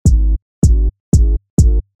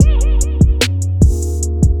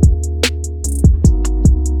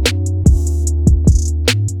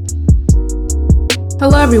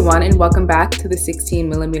Hello, everyone, and welcome back to the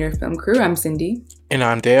 16mm Film Crew. I'm Cindy. And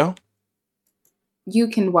I'm Dale. You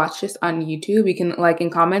can watch us on YouTube. You can like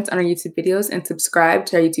and comment on our YouTube videos and subscribe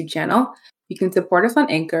to our YouTube channel. You can support us on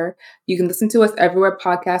Anchor. You can listen to us everywhere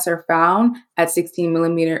podcasts are found at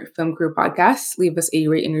 16mm Film Crew Podcasts. Leave us a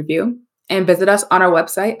rate and review. And visit us on our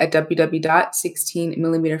website at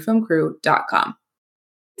www.16mmfilmcrew.com.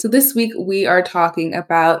 So this week we are talking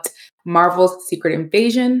about Marvel's Secret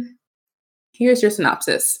Invasion. Here's your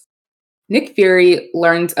synopsis. Nick Fury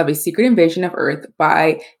learns of a secret invasion of Earth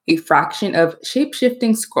by a fraction of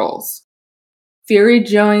shape-shifting Skrulls. Fury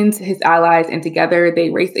joins his allies, and together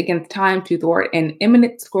they race against time to thwart an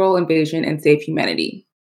imminent Skrull invasion and save humanity.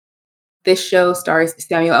 This show stars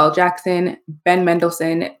Samuel L. Jackson, Ben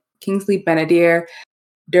Mendelsohn, Kingsley Benadir,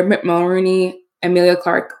 Dermot Mulroney, Emilia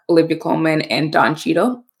Clarke, Olivia Colman, and Don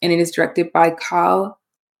Cheadle, and it is directed by Kyle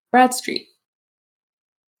Bradstreet.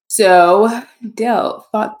 So, Dale,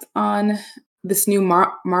 thoughts on this new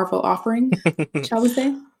Marvel offering, shall we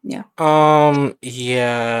say? Yeah. I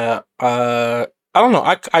don't know.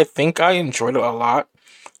 I think I enjoyed it a lot.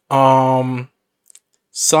 There's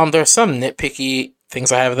some nitpicky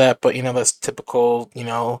things I have that, but that's typical,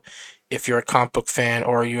 if you're a comic book fan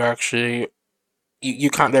or you actually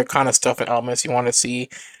there kind of stuff and elements you want to see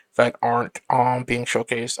that aren't being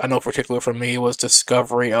showcased. I know particularly for me it was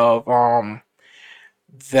discovery of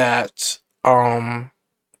that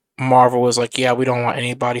Marvel was like, yeah, we don't want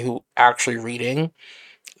anybody who actually reading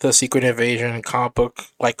the Secret Invasion comic book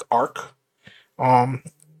like arc.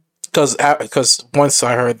 Because once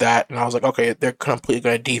I heard that, and I was like, okay, they're completely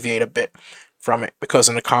going to deviate a bit from it, because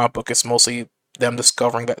in the comic book it's mostly them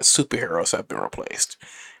discovering that superheroes have been replaced,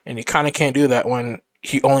 and you kind of can't do that when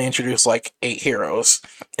he only introduced like 8 heroes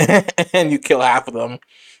and you kill half of them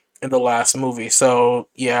in the last movie. So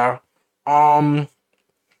yeah,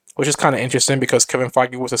 which is kind of interesting because Kevin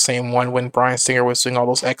Feige was the same one when Bryan Singer was doing all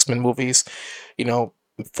those X-Men movies,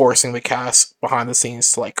 forcing the cast behind the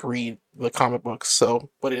scenes to like read the comic books. So,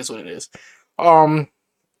 but it is what it is. I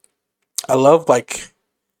love I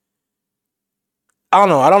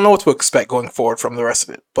don't know what to expect going forward from the rest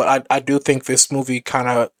of it, but I do think this movie kind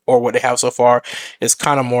of, or what they have so far, is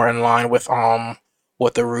kind of more in line with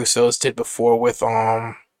what the Russos did before with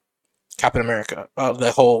Captain America,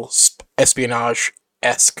 the whole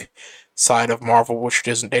espionage-esque side of Marvel, which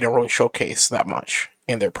they don't really showcase that much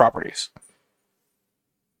in their properties.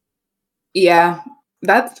 Yeah,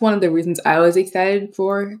 that's one of the reasons I was excited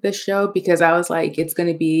for this show, because I was like, it's going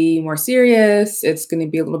to be more serious, it's going to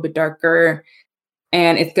be a little bit darker,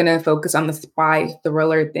 and it's going to focus on the spy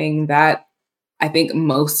thriller thing that I think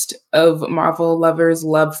most of Marvel lovers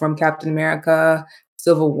love from Captain America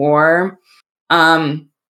Civil War.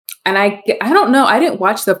 And I don't know. I didn't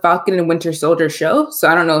watch the Falcon and Winter Soldier show, so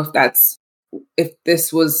I don't know if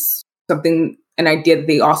this was an idea that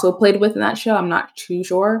they also played with in that show. I'm not too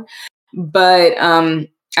sure, but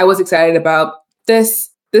I was excited about this.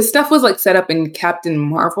 This stuff was like set up in Captain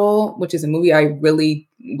Marvel, which is a movie I really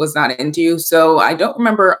was not into. So I don't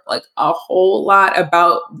remember like a whole lot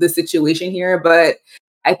about the situation here, but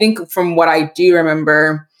I think from what I do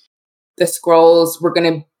remember, the Skrulls were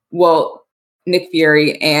Nick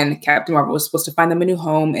Fury and Captain Marvel was supposed to find them a new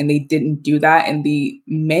home, and they didn't do that in the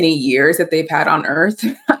many years that they've had on Earth.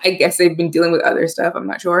 I guess they've been dealing with other stuff. I'm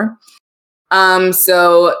not sure.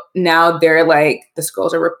 So now they're like, the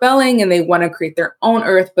Skrulls are rebelling and they want to create their own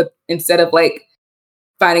Earth, but instead of like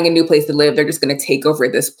finding a new place to live, they're just going to take over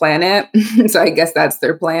this planet. So I guess that's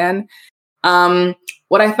their plan.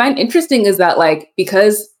 What I find interesting is that like,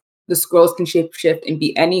 because the Skrulls can shapeshift and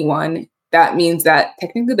be anyone, that means that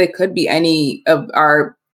technically they could be any of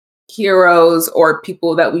our heroes or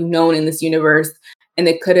people that we've known in this universe, and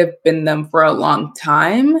it could have been them for a long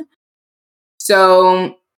time.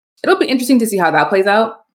 So it'll be interesting to see how that plays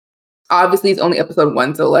out. Obviously, it's only episode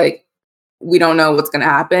 1, so like we don't know what's going to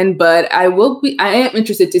happen. But I am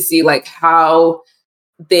interested to see like how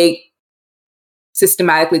they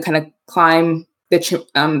systematically kind of climb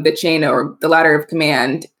the chain or the ladder of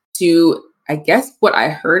command to, I guess what I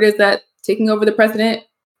heard is that taking over the president,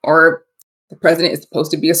 or the president is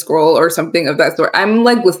supposed to be a Skrull or something of that sort. I'm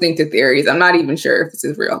like listening to theories. I'm not even sure if this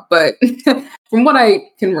is real, but from what I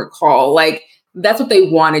can recall, like that's what they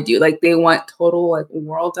want to do. Like they want total like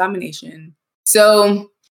world domination.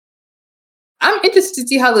 So I'm interested to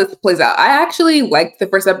see how this plays out. I actually liked the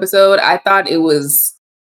first episode. I thought it was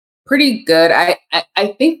pretty good. I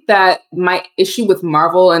think that my issue with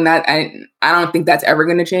Marvel, and that I don't think that's ever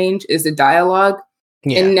going to change, is the dialogue.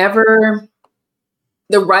 Yeah. And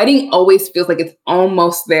the writing always feels like it's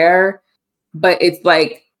almost there, but it's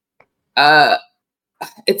like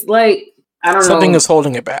I don't Something know. is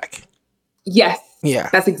holding it back. Yes. Yeah.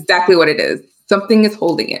 That's exactly what it is. Something is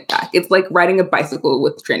holding it back. It's like riding a bicycle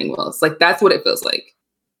with training wheels. Like that's what it feels like.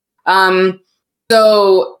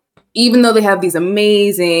 So even though they have these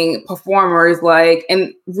amazing performers, like,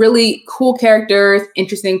 and really cool characters,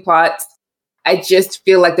 interesting plots, I just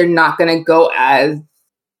feel like they're not going to go as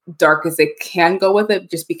dark as they can go with it,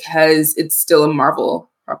 just because it's still a Marvel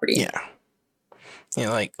property. Yeah. Yeah,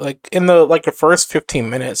 like in the first 15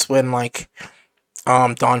 minutes when like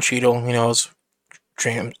Don Cheadle, you know, is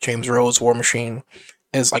James Rhodes War Machine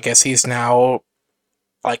is, I guess he's now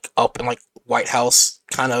like up in like White House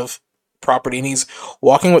kind of property, and he's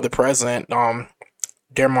walking with the president,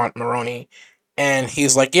 Dermot Mulroney, and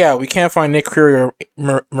he's like, "Yeah, we can't find Nick Fury or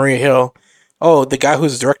Maria Hill. Oh, the guy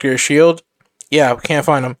who's the director of Shield. Yeah, we can't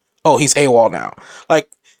find him. Oh, he's AWOL now. Like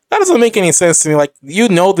that doesn't make any sense to me. Like you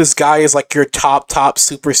know, this guy is like your top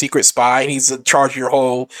super secret spy, and he's in charge of your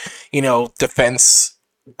whole, you know, defense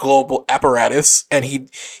global apparatus, and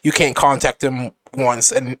you can't contact him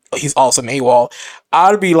once, and he's also an AWOL.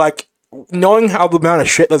 I'd be like, knowing how the amount of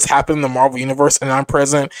shit that's happened in the Marvel universe, and I'm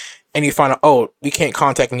present, and you find out, oh, we can't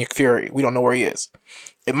contact Nick Fury. We don't know where he is.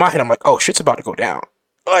 In my head, I'm like, oh, shit's about to go down.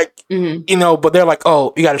 Like, you know, but they're like,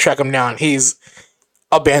 oh, you got to track him down. He's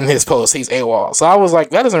abandoned his post. He's AWOL. So I was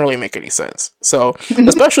like, that doesn't really make any sense. So,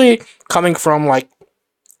 especially coming from like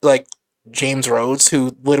James Rhodes,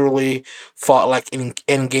 who literally fought like in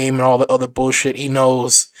Endgame and all the other bullshit. He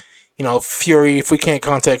knows, you know, Fury, if we can't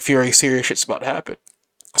contact Fury, serious shit's about to happen.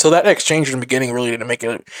 So that exchange in the beginning really didn't make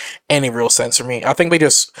any real sense for me. I think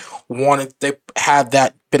they had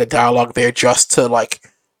that bit of dialogue there just to like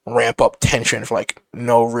ramp up tension for like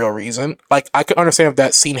no real reason. Like I could understand if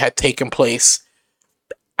that scene had taken place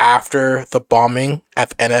after the bombing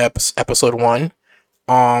at the end of episode 1.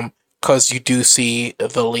 Because you do see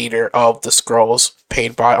the leader of the Skrulls,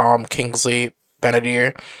 played by Kingsley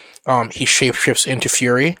Benadir. He shapeshifts into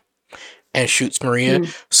Fury and shoots Maria.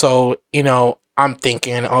 So, you know, I'm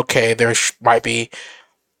thinking, okay, there might be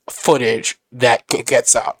footage that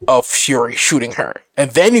gets out of Fury shooting her, and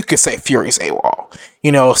then you could say Fury's AWOL.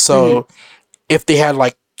 You know, so if they had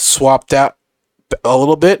like swapped that a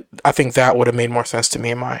little bit, I think that would have made more sense to me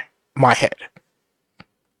in my head.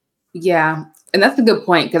 Yeah. And that's a good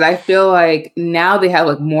point, because I feel like now they have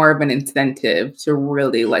like more of an incentive to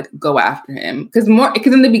really like go after him. Because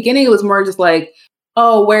in the beginning it was more just like,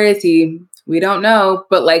 oh, where is he? We don't know.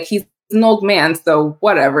 But like he's an old man, so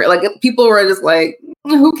whatever. Like people were just like,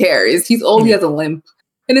 who cares? He's old, he has a limp.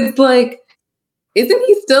 And it's like, isn't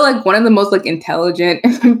he still like one of the most like intelligent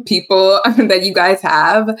people that you guys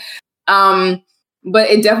have? But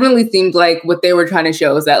it definitely seemed like what they were trying to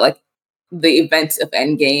show is that like the events of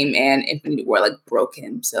Endgame and Infinity War like broke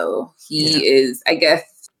him. So he is, I guess,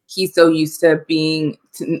 he's so used to being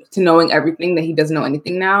to knowing everything that he doesn't know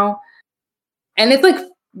anything now. And it's like,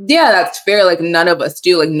 yeah, that's fair. Like none of us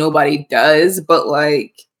do. Like nobody does. But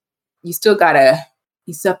like you still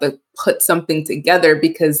have to put something together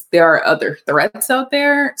because there are other threats out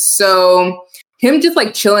there. So him just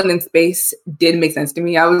like chilling in space did make sense to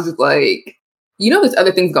me. I was just like, you know, there's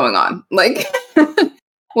other things going on. Like,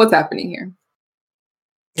 what's happening here?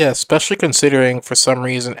 Yeah, especially considering for some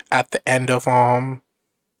reason at the end of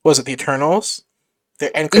was it the Eternals?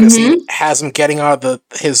 The end credit scene has him getting out of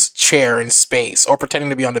his chair in space or pretending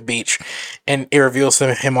to be on the beach, and it reveals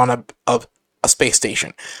him on a space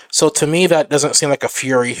station. So to me, that doesn't seem like a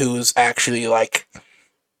Fury who's actually like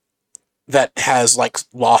that has like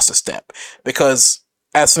lost a step, because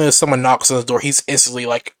as soon as someone knocks on the door, he's instantly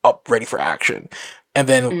like up ready for action. And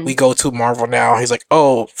then we go to Marvel now. He's like,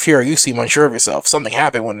 oh, Fury, you seem unsure of yourself. Something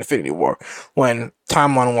happened with Infinity War. When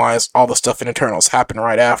timeline-wise, all the stuff in Eternals happened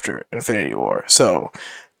right after Infinity War. So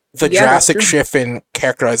the drastic shift in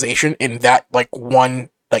characterization in that like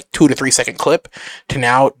 2 to 3 second clip to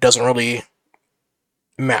now doesn't really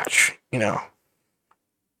match, you know?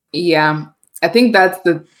 Yeah. I think that's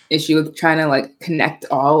the issue with trying to like connect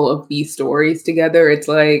all of these stories together. It's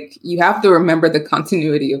like you have to remember the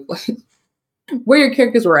continuity of like where your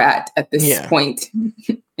characters were at this point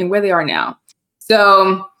and where they are now.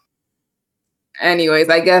 So anyways,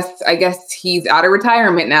 I guess he's out of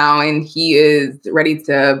retirement now and he is ready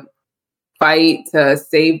to fight to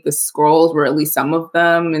save the Skrulls, or at least some of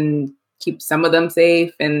them, and keep some of them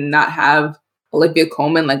safe and not have Olivia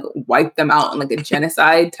Colman like wipe them out in like a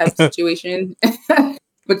genocide type situation.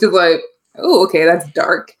 Which is like, oh, okay, that's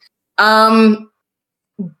dark.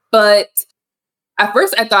 But at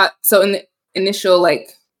first I thought, so in the initial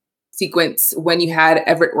like sequence when you had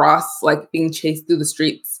Everett Ross like being chased through the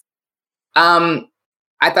streets, I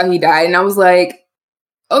thought he died, and I was like,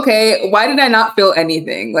 okay, why did I not feel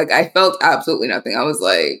anything? Like, I felt absolutely nothing. I was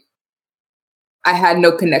like, I had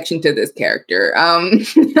no connection to this character.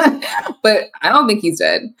 But I don't think he's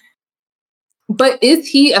dead. But is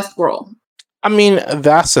he a Skrull? I mean,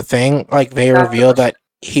 that's the thing. Like, they That's the revealed question.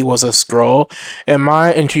 that he was a Skrull.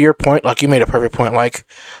 And to your point, like, you made a perfect point, like,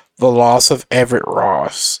 the loss of Everett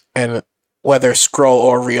Ross, and whether Skrull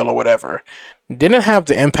or real or whatever, didn't have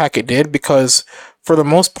the impact it did, because for the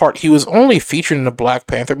most part, he was only featured in the Black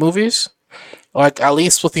Panther movies. Like, at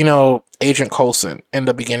least with, Agent Coulson in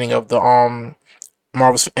the beginning of the,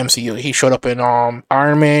 Marvel's MCU. He showed up in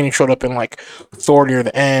Iron Man. He showed up in like Thor near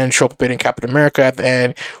the end. Showed up in Captain America at the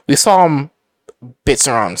end. We saw him bits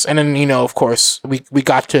and runs, and then of course we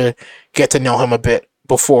got to get to know him a bit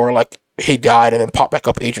before like he died, and then pop back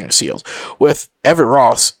up Agent of Seals. With Everett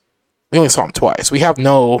Ross, we only saw him twice. We have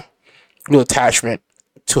no real attachment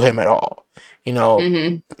to him at all.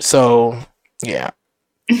 So yeah.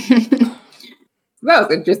 That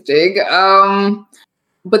was interesting.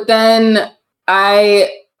 But then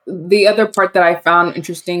the other part that I found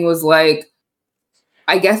interesting was like,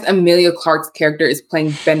 I guess Emilia Clarke's character is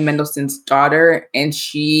playing Ben Mendelsohn's daughter, and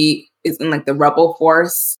she is in like the rebel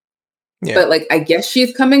force. Yeah. But like, I guess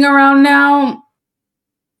she's coming around now.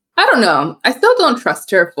 I don't know. I still don't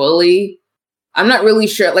trust her fully. I'm not really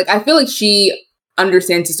sure. Like, I feel like she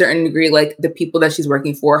understands to a certain degree, like the people that she's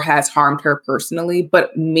working for has harmed her personally,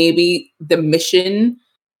 but maybe the mission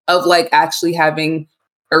of like actually having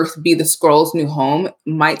Earth be the Skrulls' new home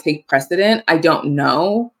might take precedent. I don't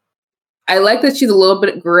know. I like that she's a little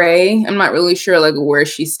bit gray. I'm not really sure like where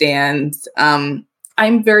she stands. I'm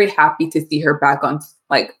very happy to see her back on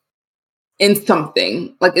like in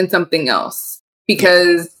something else,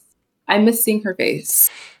 because I miss seeing her face.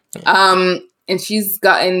 And she's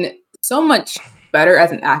gotten so much better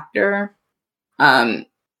as an actor. Like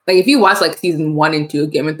if you watch like season 1 and 2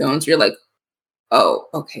 of Game of Thrones, you're like, oh,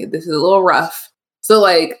 okay, this is a little rough. So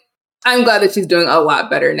like, I'm glad that she's doing a lot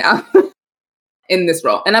better now in this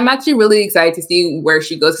role. And I'm actually really excited to see where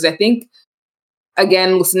she goes, because I think,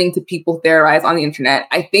 again, listening to people theorize on the internet,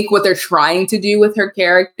 I think what they're trying to do with her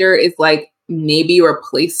character is like maybe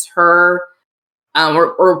replace her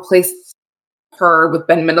or replace her with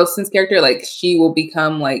Ben Mendelsohn's character. Like she will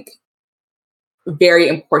become like very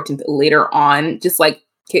important later on, just like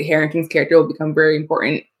Kit Harington's character will become very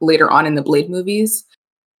important later on in the Blade movies.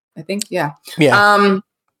 I think, yeah. If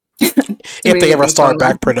they ever start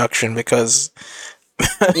back production, because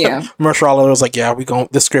yeah, Mahershala was like, yeah,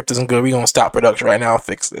 the script isn't good. We're gonna stop production right now and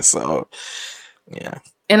fix this. So yeah.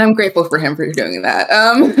 And I'm grateful for him for doing that.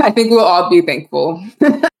 I think we'll all be thankful.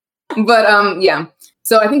 But yeah.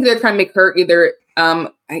 So I think they're trying to make her either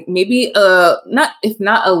maybe if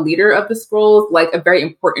not a leader of the Skrulls, like a very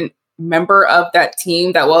important member of that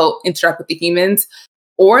team that will interact with the humans,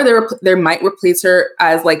 or they might replace her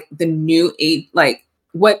as like the new age, like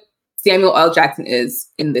what Samuel L. Jackson is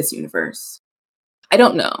in this universe. I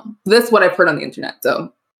don't know. That's what I've heard on the internet.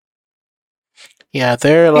 So yeah,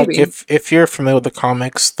 they're like, if you're familiar with the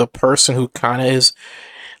comics, the person who kind of is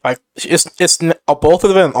like, it's both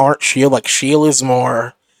of them aren't Shield. Like Shield is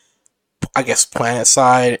more, I guess, planet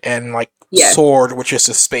side, and like Sword, which is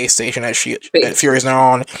the space station that Fury is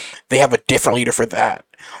now on. They have a different leader for that.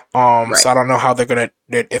 Right. So I don't know how if they're gonna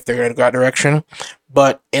go that direction.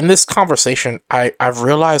 But in this conversation, I've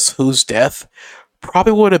realized whose death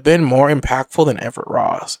probably would have been more impactful than Everett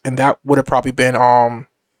Ross, and that would have probably been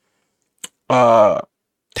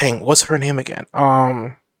what's her name again?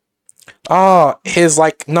 His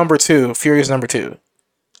like number 2, Fury's number 2.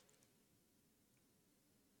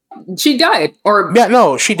 She died, or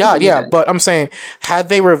she died. Yeah, but I'm saying, had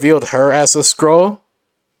they revealed her as a Skrull,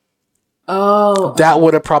 that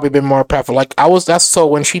would have probably been more impactful. Like so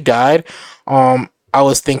when she died, I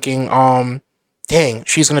was thinking, dang,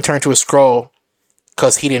 she's gonna turn into a Skrull,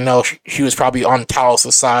 because he didn't know she was probably on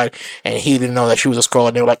Talos' side, and he didn't know that she was a Skrull,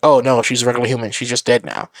 and they were like, oh no, she's a regular human, she's just dead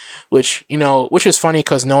now. Which is funny,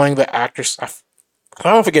 because knowing the actress, I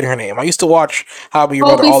don't forget her name. I used to watch How I Met Your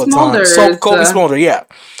Mother all the time. So Cobie Smulders, yeah.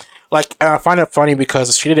 Like, and I find it funny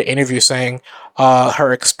because she did an interview saying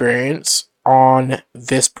her experience on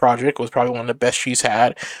this project was probably one of the best she's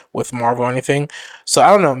had with Marvel or anything. So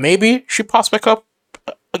I don't know. Maybe she pops back up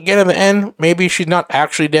again in the end. Maybe she's not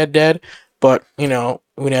actually dead. But, we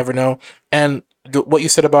never know. And what you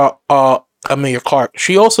said about Emilia Clarke,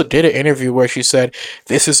 she also did an interview where she said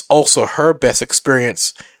this is also her best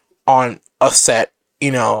experience on a set.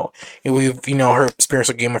 Her experience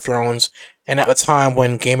with Game of Thrones. And at the time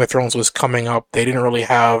when Game of Thrones was coming up, they didn't really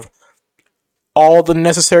have all the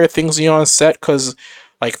necessary things on set, because,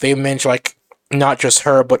 like, they mentioned, like, not just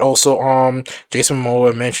her, but also Jason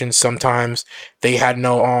Momoa mentioned sometimes they had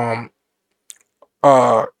no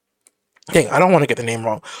uh dang, I don't want to get the name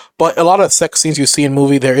wrong, but a lot of sex scenes you see in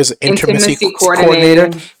movie, there is an intimacy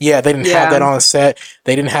coordinator. Yeah, they didn't have that on set.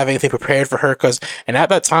 They didn't have anything prepared for her and at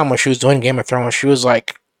that time when she was doing Game of Thrones, she was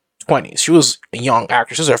like 20s. She was a young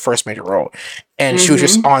actress. This was her first major role, and she was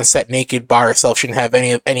just on set naked by herself. She didn't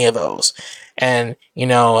have any of those, and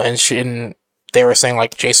and they were saying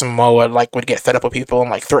like Jason Momoa like would get fed up with people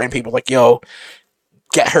and like threaten people like, "Yo,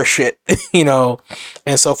 get her shit,"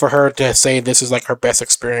 And so for her to say this is like her best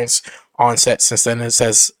experience on set since then, it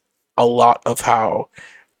says a lot of how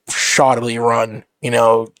shoddily run,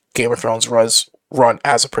 Game of Thrones was run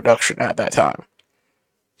as a production at that time.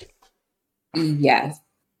 Yes.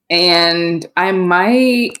 And I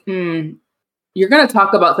might, you're going to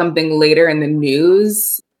talk about something later in the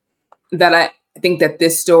news that I think that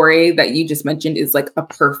this story that you just mentioned is like a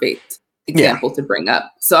perfect example to bring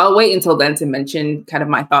up. So I'll wait until then to mention kind of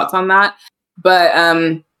my thoughts on that. But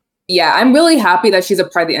yeah, I'm really happy that she's a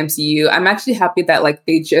part of the MCU. I'm actually happy that like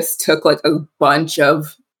they just took like a bunch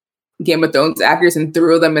of Game of Thrones actors and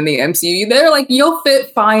threw them in the MCU. They're like, you'll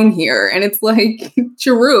fit fine here. And it's like,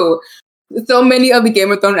 true. So many of the Game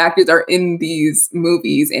of Thrones actors are in these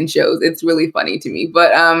movies and shows. It's really funny to me.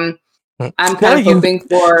 But I'm kind of hoping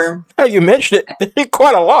for... You mentioned it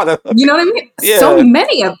quite a lot of them. You know what I mean? Yeah. So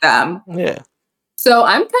many of them. Yeah. So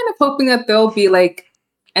I'm kind of hoping that there'll be like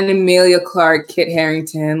an Emilia Clarke, Kit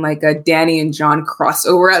Harington, like a Danny and John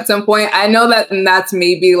crossover at some point. I know that's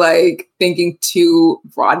maybe like thinking too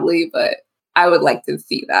broadly, but I would like to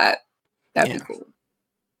see that. That'd be cool.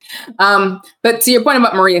 But to your point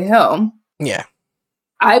about Maria Hill. Yeah.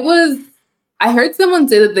 I heard someone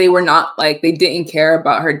say that they were not like, they didn't care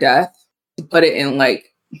about her death, to put it in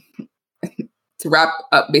like, to wrap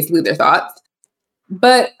up basically their thoughts.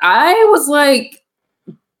 But I was like,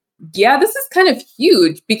 yeah, this is kind of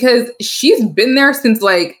huge because she's been there since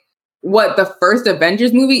like, the first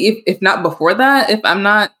Avengers movie, if not before that, if I'm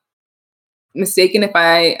not mistaken, if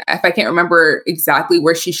I can't remember exactly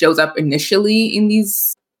where she shows up initially in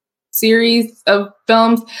these series of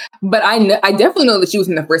films, but I definitely know that she was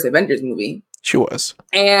in the first Avengers movie. She was.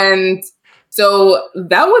 And so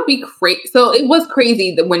that would be crazy. So it was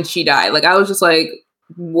crazy that when she died, like I was just like,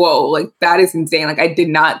 whoa, like that is insane. Like I did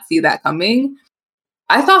not see that coming.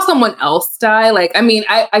 I saw someone else die. Like, I mean,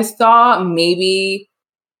 I saw maybe,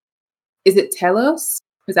 is it Talos?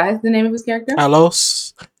 Is that the name of his character?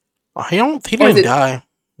 Talos. Oh, he didn't die.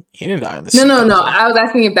 He didn't die in this. No. I was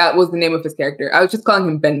asking if that was the name of his character. I was just calling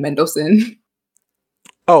him Ben Mendelsohn.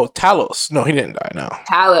 Oh, Talos. No, he didn't die. No.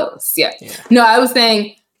 Talos. Yeah. No, I was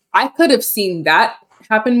saying I could have seen that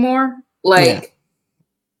happen more. Like,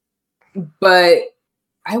 but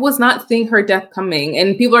I was not seeing her death coming.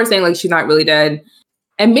 And people are saying like she's not really dead.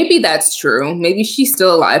 And maybe that's true. Maybe she's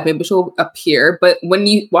still alive. Maybe she'll appear. But when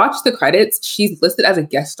you watch the credits, she's listed as a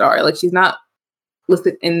guest star. Like she's not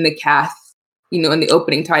listed in the cast, in the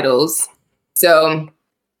opening titles. So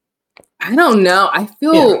I don't know. I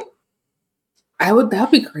feel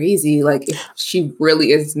that'd be crazy. Like if she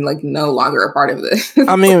really is like no longer a part of this.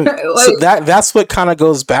 I mean, like, so that's what kind of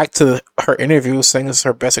goes back to her interview saying it's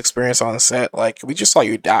her best experience on set. Like we just saw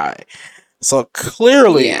you die. So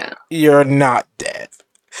clearly you're not dead.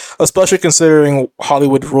 Especially considering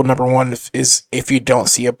Hollywood rule number 1 is if you don't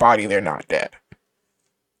see a body, they're not dead.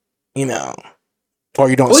 Or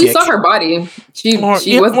you don't see you saw her body. She was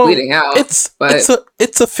bleeding out. It's a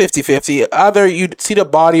 50-50. Either you see the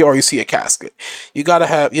body or you see a casket. You gotta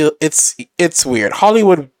have it's weird.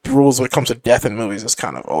 Hollywood rules when it comes to death in movies is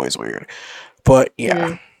kind of always weird. But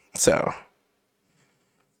So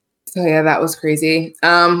yeah, that was crazy.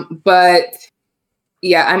 But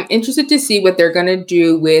yeah, I'm interested to see what they're gonna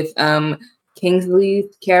do with Kingsley's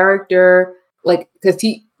character, like because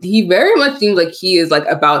he very much seems like he is like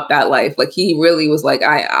about that life. Like he really was like,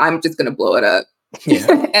 I'm just gonna blow it up,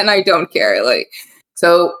 and I don't care. Like,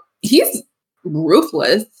 so he's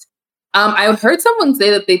ruthless. I heard someone say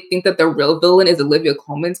that they think that the real villain is Olivia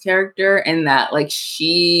Colman's character, and that like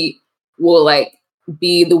she will like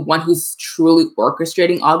be the one who's truly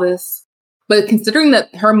orchestrating all this. But considering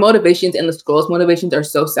that her motivations and the Skrulls' motivations are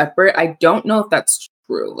so separate, I don't know if that's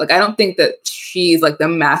true. Like, I don't think that she's like the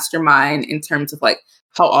mastermind in terms of like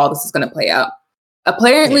how all this is going to play out.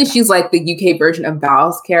 Apparently, she's like the UK version of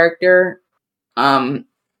Val's character. Over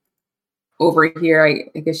here,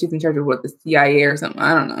 I guess she's in charge of the CIA or something.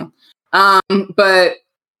 I don't know. But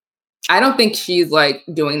I don't think she's like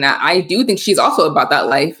doing that. I do think she's also about that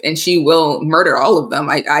life, and she will murder all of them.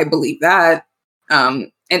 I believe that.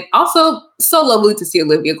 And also, so lovely to see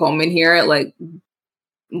Olivia Colman here. Like,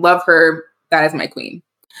 love her that is my queen.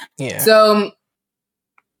 Yeah. So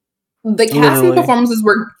the cast and performances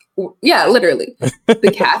were, yeah, literally.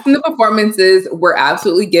 The cast and the performances were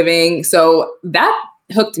absolutely giving. So that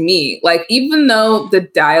hooked me. Like, even though the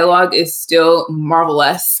dialogue is still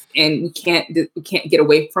Marvel-esque and we can't get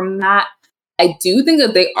away from that, I do think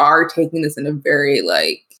that they are taking this in a very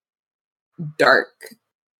like dark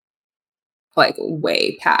like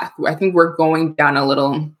way path where I think we're going down a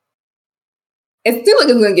little. It feels like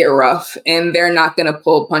it's gonna get rough, and they're not gonna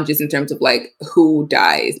pull punches in terms of like who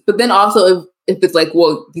dies. But then also, if it's like,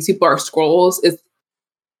 well, these people are Skrulls, it's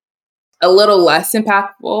a little less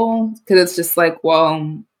impactful because it's just like,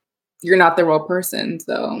 well, you're not the real person.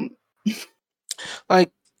 So,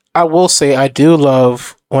 like, I will say, I do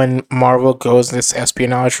love when Marvel goes this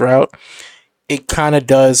espionage route. It kind of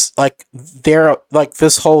does, like, they're like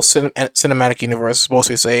this whole cinematic universe is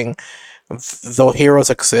mostly saying the heroes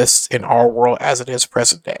exist in our world as it is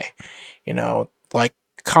present day. You know, like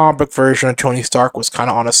comic book version of Tony Stark was kind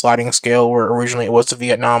of on a sliding scale where originally it was the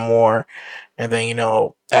Vietnam War, and then, you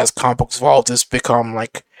know, as comic books evolved, it's become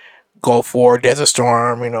like Gulf War, Desert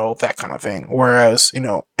Storm, you know, that kind of thing. Whereas, you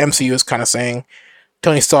know, MCU is kind of saying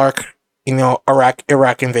Tony Stark, you know,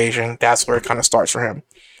 Iraq invasion, that's where it kind of starts for him.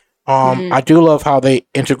 I do love how they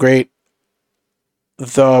integrate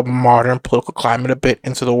the modern political climate a bit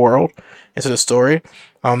into the world, into the story.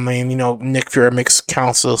 I mean, you know, Nick Fury makes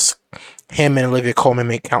countless, him and Olivia Colman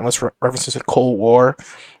make countless references to Cold War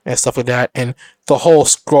and stuff like that. And the whole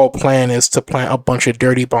Skrull plan is to plant a bunch of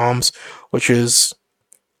dirty bombs, which is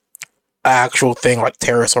an actual thing like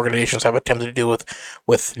terrorist organizations have attempted to do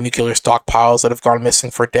with nuclear stockpiles that have gone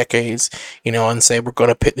missing for decades, you know, and say we're going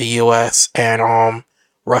to pit the U.S. and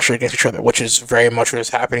Russia against each other, which is very much what is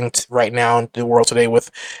happening right now in the world today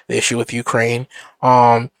with the issue with Ukraine.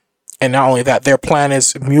 And not only that, their plan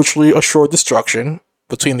is mutually assured destruction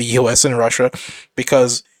between the U.S. and Russia,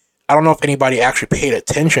 because I don't know if anybody actually paid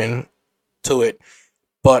attention to it,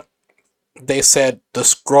 but they said the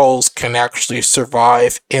Skrulls can actually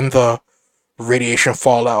survive in the radiation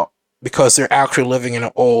fallout because they're actually living in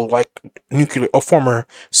an old, like, a former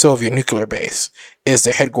Soviet nuclear base is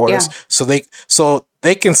their headquarters. Yeah. So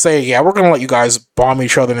they can say, yeah, we're gonna let you guys bomb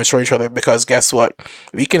each other and destroy each other because guess what?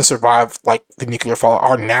 We can survive like the nuclear fallout.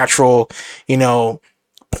 Our natural, you know,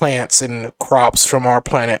 plants and crops from our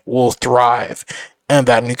planet will thrive in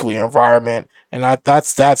that nuclear environment. And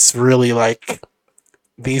that's really like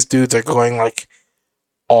these dudes are going like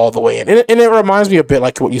all the way in. And it reminds me a bit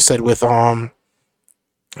like what you said with Falcon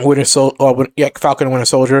and Winter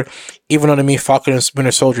Soldier. Even though to me Falcon and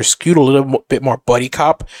Winter Soldier skewed a little bit more buddy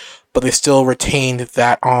cop, but they still retained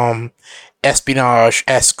that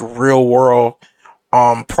espionage-esque real world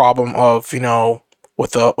problem of, you know,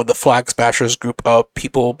 with the Flag Smashers group of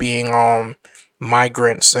people being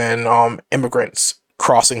migrants and immigrants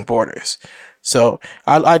crossing borders. So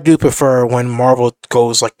I do prefer when Marvel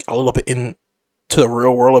goes like a little bit into the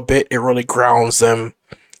real world a bit. It really grounds the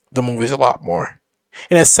movies a lot more.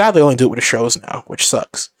 And it's sad they only do it with the shows now, which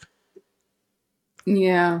sucks.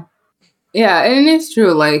 Yeah. Yeah, and it's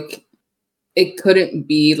true. Like, it couldn't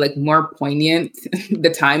be like more poignant, the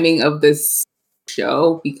timing of this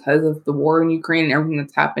show, because of the war in Ukraine and everything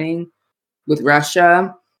that's happening with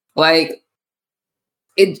Russia. Like,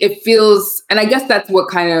 it feels, and I guess that's what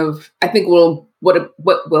kind of, I think what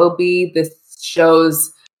will be this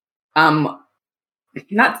show's not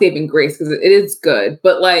saving grace, because it is good,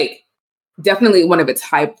 but like definitely one of its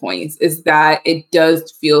high points is that it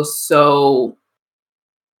does feel so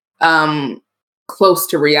close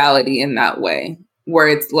to reality in that way, where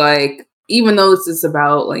it's like, even though this is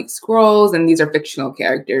about like Skrulls and these are fictional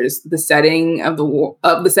characters, the setting of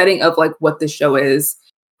the setting of like what the show is,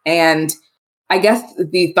 and I guess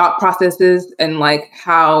the thought processes and like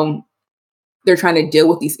how they're trying to deal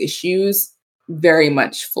with these issues very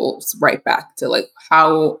much falls right back to like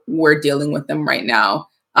how we're dealing with them right now.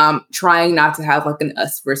 Trying not to have like an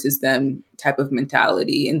us versus them type of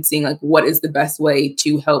mentality and seeing like what is the best way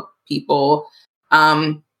to help people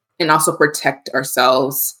and also protect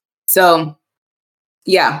ourselves. So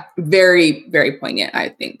yeah, very, very poignant, I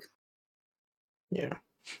think. Yeah.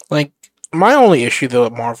 Like, my only issue though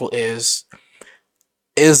at Marvel is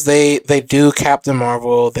they do Captain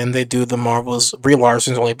Marvel, then they do the Marvels. Brie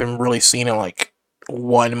Larson's only been really seen in like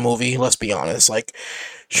one movie, let's be honest. Like,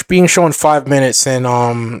 being shown 5 minutes in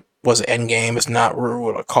was Endgame is not what we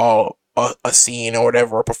would call a scene or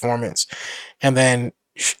whatever, a performance. And then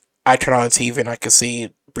I turn on the TV and I could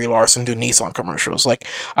see Brie Larson do Nissan commercials. Like,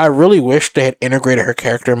 I really wish they had integrated her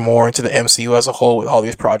character more into the MCU as a whole with all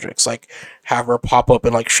these projects. Like, have her pop up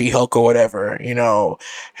in like She-Hulk or whatever, you know,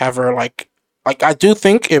 have her like like I do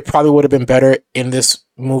think it probably would have been better in this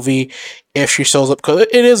movie if she shows up, because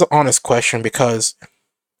it is an honest question, because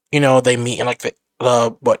they meet in like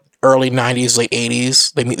the what, early 90s, late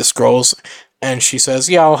 80s. They meet the Skrulls, and she says,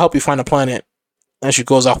 "Yeah, I'll help you find a planet." And she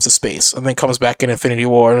goes off to space, and then comes back in Infinity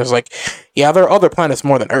War, and it's like, "Yeah, there are other planets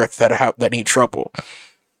more than Earth that need trouble."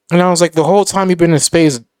 And I was like, the whole time you've been in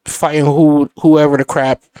space fighting whoever the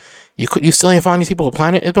crap, you still ain't find these people a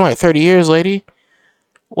planet? It's been like 30 years, lady.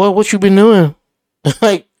 What you been doing?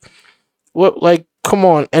 Like, what, like, come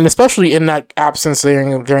on. And especially in that absence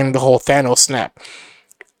during the whole Thanos snap,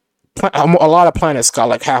 a lot of planets got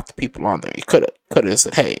like half the people on there. You could have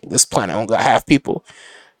said, "Hey, this planet only got half people.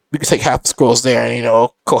 We could take half the Skrulls there and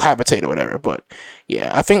cohabitate or whatever." But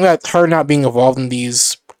yeah, I think that her not being involved in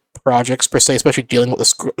these projects per se, especially dealing with the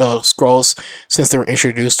Skrulls since they were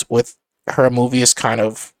introduced with her movie, is kind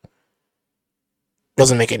of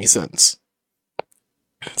doesn't make any sense.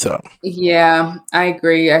 So yeah, I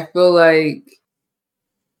agree. I feel like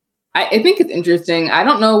I think it's interesting. I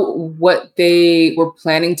don't know what they were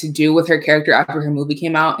planning to do with her character after her movie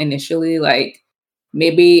came out initially. Like,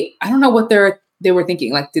 maybe I don't know what they were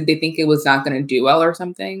thinking. Like, did they think it was not going to do well or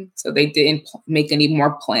something? So they didn't make any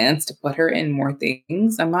more plans to put her in more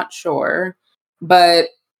things. I'm not sure, but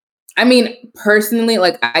I mean, personally,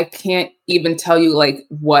 like, I can't even tell you like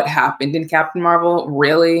what happened in Captain Marvel.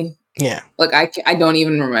 Really, yeah, like I don't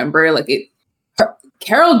even remember. Like it.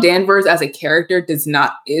 Carol Danvers as a character is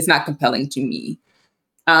not compelling to me,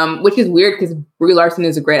 which is weird because Brie Larson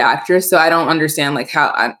is a great actress. So I don't understand like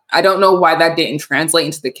how I don't know why that didn't translate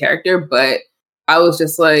into the character, but I was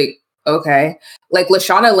just like, okay, like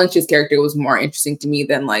Lashana Lynch's character was more interesting to me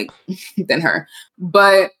than like than her.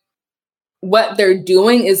 But what they're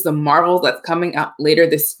doing is the Marvel that's coming out later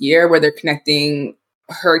this year, where they're connecting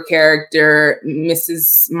her character,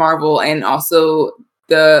 Mrs. Marvel, and also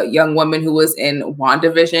the young woman who was in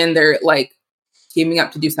WandaVision. They're like teaming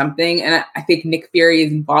up to do something. And I think Nick Fury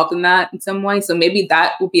is involved in that in some way. So maybe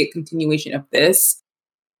that will be a continuation of this.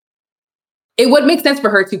 It would make sense for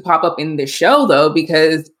her to pop up in the show though,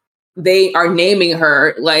 because they are naming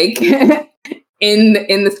her like in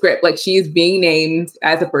the script. Like she's being named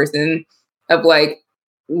as a person of like,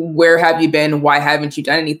 where have you been? Why haven't you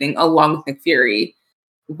done anything? Along with Nick Fury,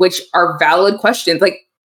 which are valid questions. Like,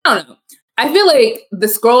 I don't know. I feel like the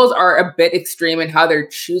Skrulls are a bit extreme in how they're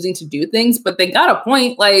choosing to do things, but they got a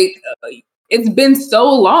point. Like, it's been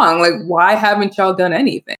so long. Like, why haven't y'all done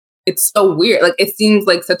anything? It's so weird. Like, it seems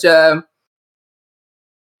like such a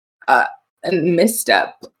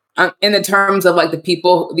misstep in the terms of like the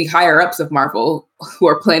people, the higher ups of Marvel who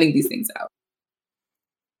are planning these things out.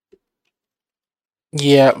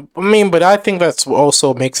 yeah. I mean, but I think that's what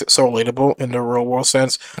also makes it so relatable in the real world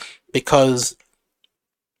sense, because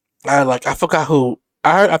I forgot who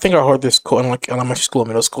I think I heard this quote in like elementary school,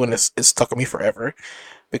 middle school, and it's stuck with me forever.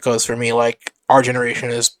 Because for me, like, our generation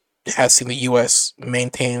has seen the U.S.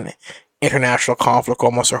 maintain international conflict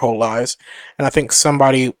almost their whole lives, and I think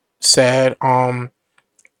somebody said,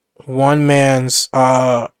 one man's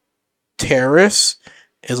terrorist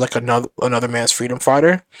is like another man's freedom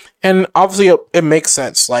fighter, and obviously it makes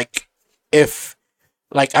sense. Like, if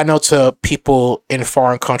like I know to people in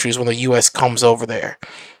foreign countries, when the U.S. comes over there,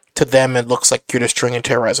 to them it looks like you're destroying and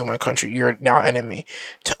terrorizing my country. You're now enemy.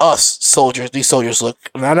 To us, soldiers, these soldiers look.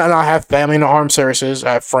 And I have family in the armed services.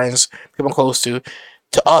 I have friends, people I'm close to.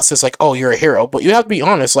 To us, it's like, oh, you're a hero. But you have to be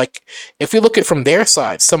honest. Like, if you look at it from their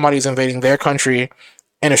side, somebody's invading their country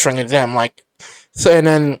and destroying them. Like, so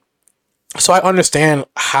I understand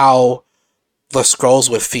how the Skrulls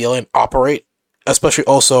would feel and operate. Especially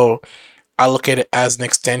also, I look at it as an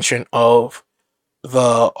extension of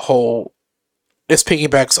the whole. This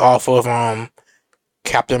piggybacks off of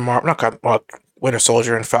Captain Marvel, not Captain, Winter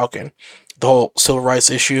Soldier and Falcon. The whole civil rights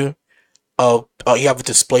issue of you have to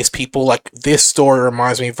displace people. Like, this story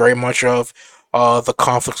reminds me very much of the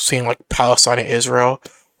conflict between like Palestine and Israel,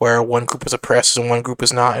 where one group is oppressed and one group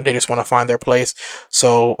is not, and they just want to find their place.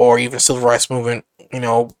 So, or even civil rights movement.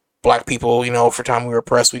 Black people. For time we were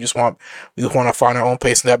oppressed, we want to find our own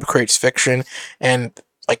place, and that creates fiction. And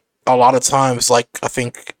like a lot of times, like I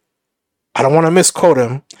think. I don't want to misquote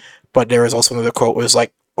him, but there is also another quote where it's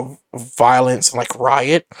like violence and like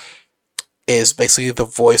riot is basically the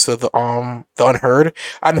voice of the unheard.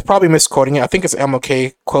 I'm probably misquoting it. I think it's an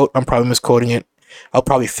MLK quote. I'm probably misquoting it. I'll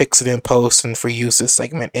probably fix it in post, and for use this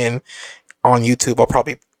segment on YouTube, I'll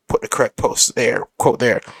probably put the correct quote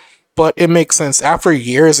there. But it makes sense. After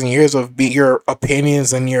years and years of your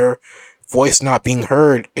opinions and your voice not being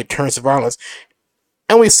heard, it turns to violence.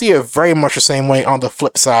 And we see it very much the same way on the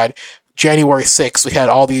flip side. January 6th, we had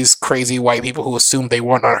all these crazy white people who assumed they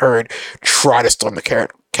weren't unheard try to storm the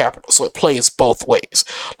Capitol. So it plays both ways.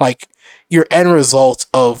 Like, your end result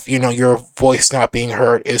of, your voice not being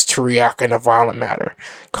heard is to react in a violent manner.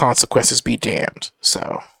 Consequences be damned.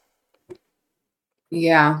 So.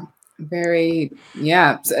 Yeah. Very,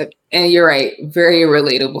 yeah. And you're right. Very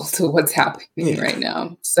relatable to what's happening right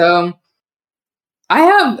now. So I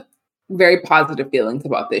have very positive feelings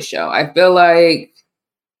about this show. I feel like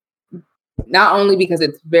not only because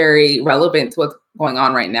it's very relevant to what's going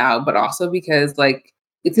on right now, but also because like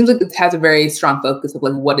it seems like it has a very strong focus of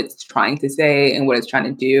like what it's trying to say and what it's trying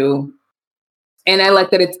to do. And I like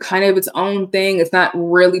that it's kind of its own thing. It's not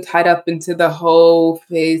really tied up into the whole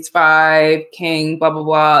Phase 5 King, blah, blah,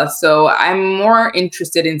 blah. So I'm more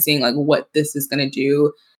interested in seeing like what this is going to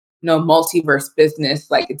do. Multiverse business,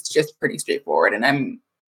 like it's just pretty straightforward. And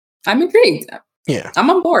I'm intrigued. Yeah. I'm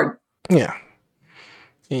on board. Yeah.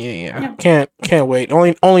 Yeah. Can't wait.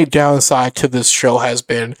 Only downside to this show has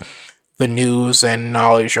been the news and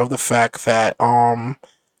knowledge of the fact that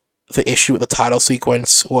the issue with the title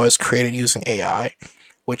sequence was created using AI,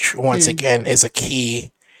 which once again is a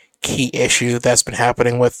key issue that's been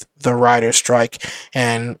happening with the writer's strike.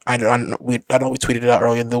 And I know we tweeted it out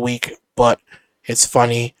earlier in the week, but it's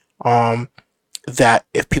funny that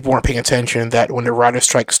if people weren't paying attention, that when the writer's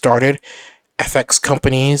strike started, FX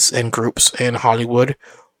companies and groups in Hollywood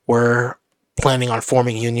were planning on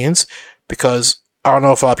forming unions, because I don't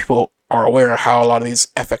know if a lot of people are aware of how a lot of these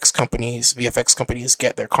VFX companies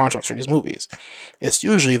get their contracts for these movies. It's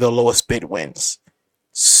usually the lowest bid wins.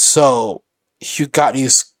 So you got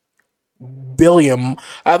these billion,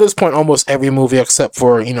 at this point almost every movie except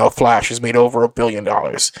for Flash is made over $1 billion.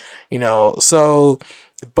 So,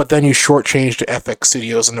 but then you shortchange the FX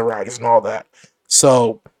studios and the writers and all that.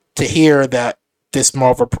 So to hear that this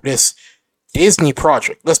Disney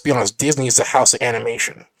project, let's be honest, Disney is the house of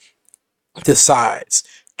animation, decides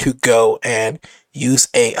to go and use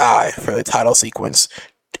AI for the title sequence,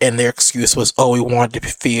 and their excuse was, we wanted to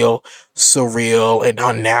feel surreal and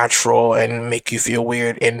unnatural and make you feel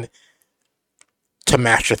weird and to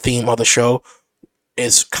match the theme of the show,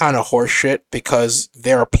 is kind of horseshit, because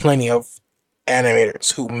there are plenty of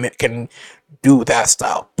animators who can do that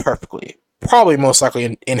style perfectly. Probably most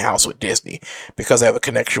likely in-house with Disney, because they have a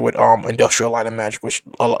connection with Industrial Light and Magic, which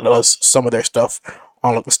does some of their stuff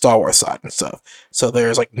on like the Star Wars side and stuff. So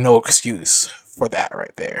there's like no excuse for that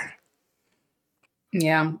right there.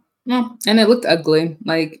 Yeah. Well, and it looked ugly.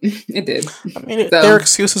 Like it did. I mean, their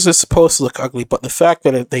excuses are supposed to look ugly, but the fact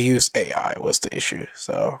that they used AI was the issue.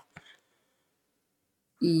 So.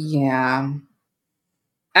 Yeah.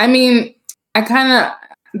 I mean, the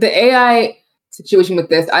AI situation with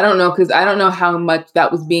this, I don't know, because I don't know how much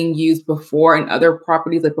that was being used before in other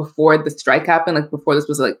properties, like before the strike happened, like before this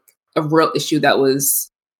was like a real issue that was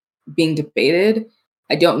being debated.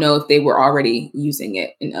 I don't know if they were already using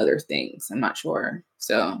it in other things. I'm not sure.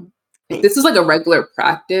 So if this is like a regular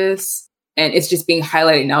practice and it's just being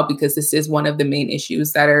highlighted now because this is one of the main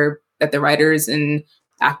issues that the writers and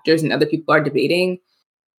actors and other people are debating,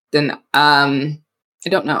 then I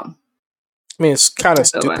don't know. I mean, it's kind of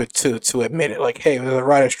stupid to admit it. Like, hey, there's a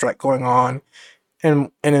writer's strike going on,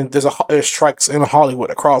 and then there's strikes in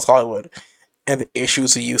Hollywood, across Hollywood, and the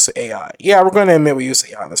issues of use of AI. Yeah, we're going to admit we use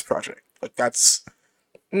AI on this project. Like, that's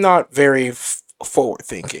not very forward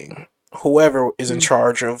thinking. Whoever is in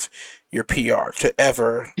charge of your PR to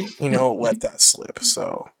ever, let that slip.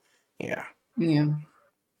 So, yeah. Yeah.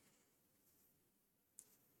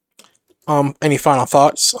 Any final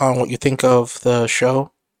thoughts on what you think of the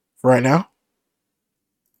show right now?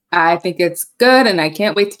 I think it's good, and I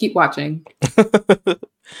can't wait to keep watching.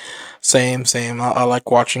 Same. I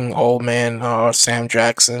like watching old man Sam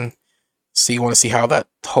Jackson. Want to see how that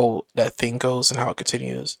thing goes and how it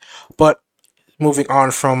continues. But moving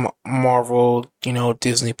on from Marvel,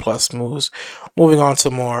 Disney Plus moves, moving on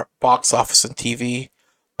to more box office and TV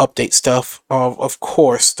update stuff. Of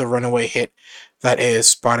course, the runaway hit that is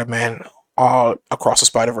Spider-Man Across the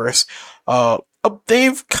Spider-Verse.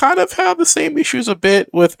 They've kind of had the same issues a bit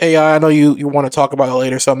with AI. I know you want to talk about it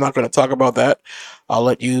later, so I'm not going to talk about that. I'll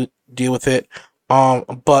let you deal with it.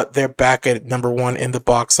 But they're back at number 1 in the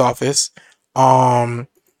box office.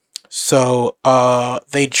 So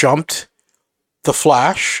they jumped The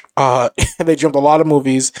Flash. They jumped a lot of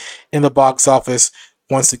movies in the box office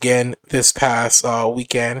once again this past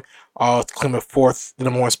weekend. To claim the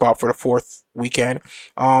number 1 spot for the 4th weekend.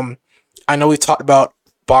 I know we talked about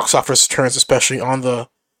box office returns, especially on the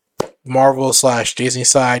Marvel / Disney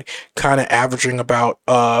side, kind of averaging about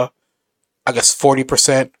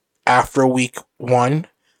 40% after week 1.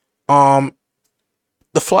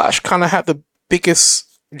 The Flash kind of had the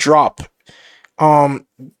biggest drop,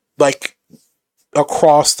 like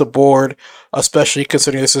across the board, especially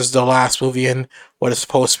considering this is the last movie in what is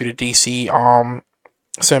supposed to be the DC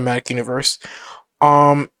cinematic universe.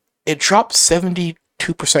 It dropped 72%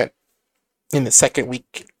 in the second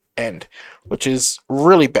weekend, which is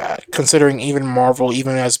really bad considering even Marvel,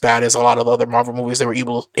 even as bad as a lot of other Marvel movies, they were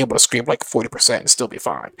able to scrape like 40% and still be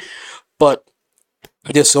fine. But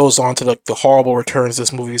this goes on to like the horrible returns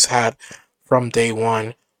this movie's had from day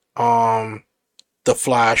one. The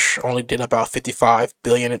Flash only did about 55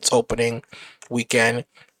 billion its opening weekend,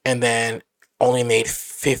 and then only made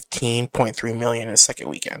 15.3 million in the second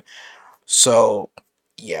weekend. So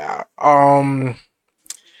yeah,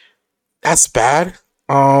 that's bad.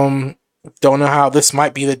 Don't know how this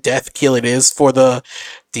might be the death kill it is for the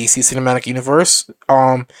DC cinematic universe.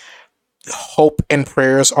 Hope and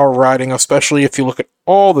prayers are riding, especially if you look at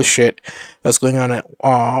all the shit that's going on at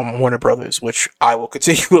Warner Brothers, which I will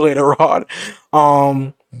continue later on.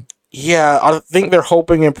 Yeah, I think they're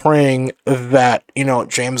hoping and praying that, you know,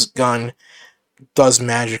 James Gunn does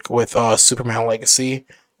magic with Superman Legacy.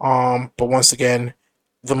 But once again,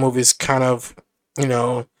 the movie's kind of, you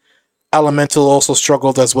know, Elemental also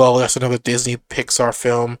struggled as well. That's another Disney Pixar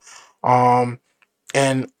film. And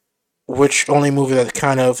which only movie that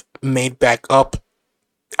kind of made back up,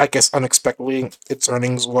 I guess unexpectedly, its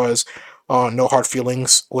earnings was No Hard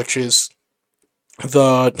Feelings, which is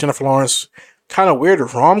the Jennifer Lawrence kind of weird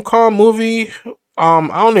rom-com movie. I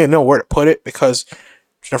don't even know where to put it because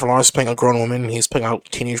Jennifer Lawrence is playing a grown woman and he's playing a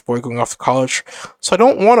teenage boy going off to college. So I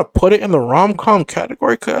don't want to put it in the rom-com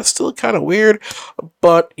category because that's still kind of weird.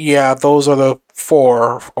 But yeah, those are the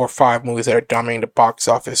 4 or 5 movies that are dominating the box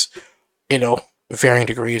office, you know, varying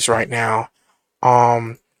degrees right now.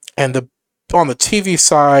 And on the TV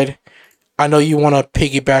side, I know you want to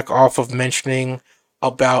piggyback off of mentioning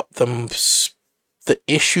about the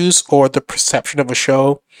issues or the perception of a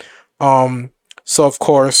show. So of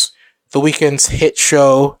course, the weekend's hit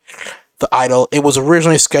show, The Idol, it was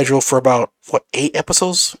originally scheduled for about 8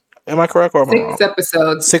 episodes? Am I correct or am I wrong? 6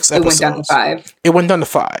 episodes. 6 episodes. It went down to 5. It went down to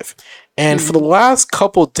 5. And for the last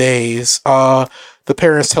couple days, the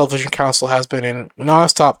Parents Television Council has been in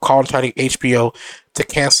nonstop contacting HBO to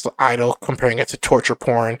cancel The Idol, comparing it to torture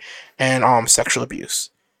porn and sexual abuse.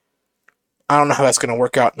 I don't know how that's going to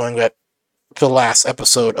work out, knowing that the last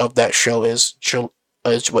episode of that show is July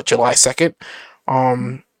 2nd.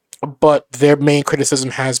 But their main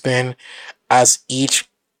criticism has been, as each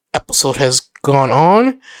episode has gone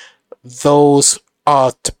on, those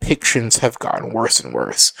depictions have gotten worse and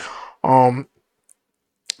worse. And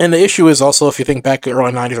the issue is also, if you think back to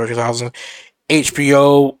early 90s or 2000s,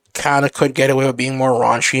 HBO kind of could get away with being more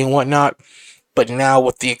raunchy and whatnot. But now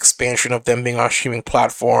with the expansion of them being on a streaming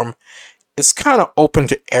platform, it's kind of open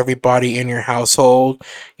to everybody in your household.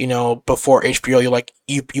 You know, before HBO,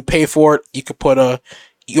 you pay for it. You could put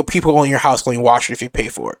people in your house only watch it if you pay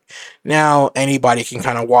for it. Now anybody can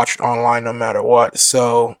kind of watch it online no matter what.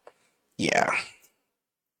 So, yeah.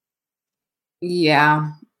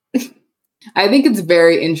 Yeah. I think it's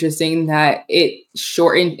very interesting that it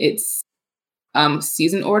shortened its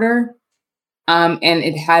season order. And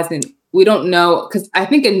it hasn't, we don't know, because I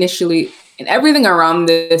think initially, and everything around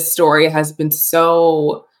this story has been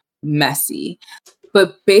so messy.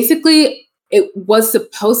 But basically, it was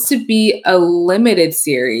supposed to be a limited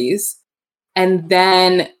series. And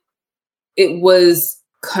then it was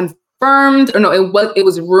confirmed, or no, it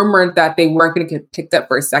was rumored that they weren't going to get picked up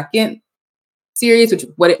for a second series, which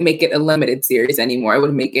wouldn't make it a limited series anymore. It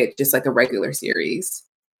would make it just like a regular series.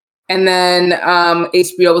 And then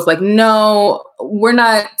HBO was like, no, we're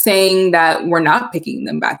not saying that we're not picking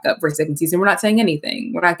them back up for a second season. We're not saying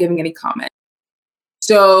anything. We're not giving any comment.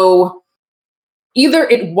 So either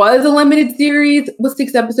it was a limited series with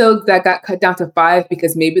 6 episodes that got cut down to 5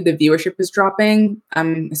 because maybe the viewership is dropping.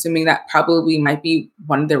 I'm assuming that probably might be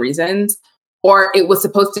one of the reasons. Or it was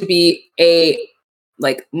supposed to be a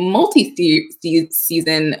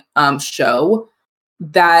multi-season show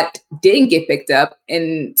that didn't get picked up.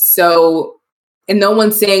 And no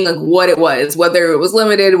one's saying like what it was, whether it was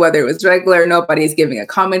limited, whether it was regular, nobody's giving a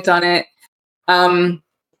comment on it.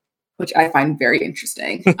 Which I find very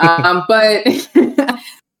interesting. But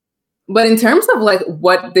in terms of like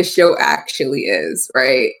what the show actually is,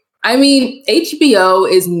 right? I mean,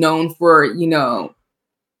 HBO is known for,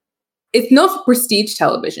 it's known for prestige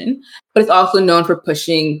television, but it's also known for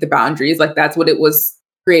pushing the boundaries. Like that's what it was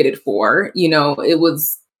created for. It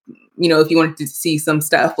was, if you wanted to see some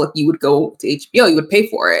stuff, like you would go to HBO, you would pay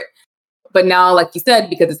for it. But now, like you said,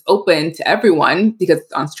 because it's open to everyone, because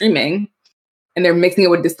it's on streaming, and they're mixing it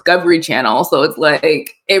with Discovery Channel. So it's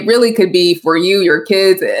like, it really could be for you, your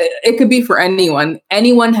kids. It could be for anyone.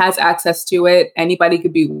 Anyone has access to it. Anybody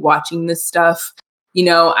could be watching this stuff. You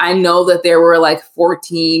know, I know that there were like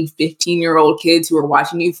 14, 15-year-old kids who were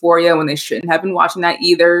watching Euphoria when they shouldn't have been watching that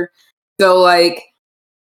either. So like,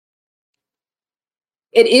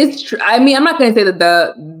 it is true. I mean, I'm not going to say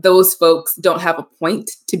that those folks don't have a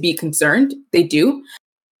point to be concerned. They do.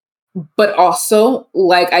 But also,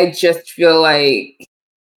 like, I just feel like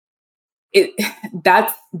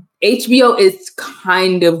that's HBO is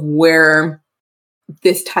kind of where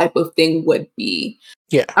this type of thing would be.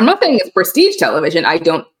 Yeah. I'm not saying it's prestige television. I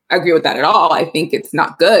don't agree with that at all. I think it's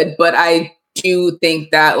not good, but I do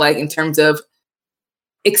think that, like, in terms of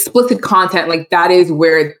explicit content, like, that is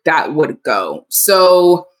where that would go.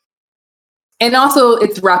 So, and also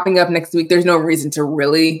it's wrapping up next week. There's no reason to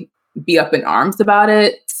really be up in arms about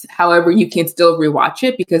it. However, you can still rewatch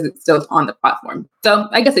it because it's still on the platform. So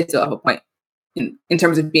I guess they still have a point in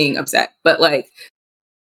terms of being upset. But like,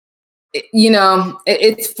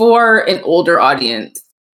 it's for an older audience.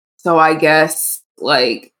 So I guess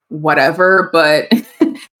like whatever. But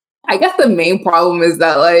I guess the main problem is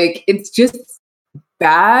that like, it's just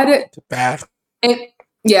bad. It's bad. And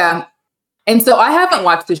yeah. And so I haven't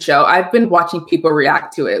watched the show. I've been watching people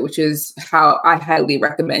react to it, which is how I highly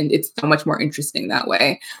recommend. It's so much more interesting that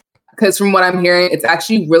way. Because from what I'm hearing, it's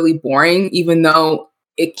actually really boring, even though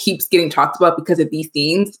it keeps getting talked about because of these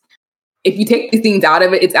scenes. If you take these scenes out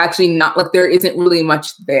of it, it's actually not like there isn't really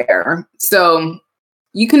much there. So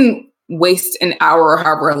you can waste an hour or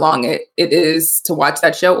however long it is to watch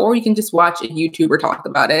that show, or you can just watch a YouTuber talk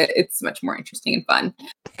about it. It's much more interesting and fun.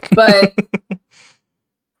 But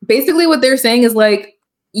basically what they're saying is like,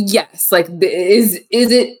 yes, like is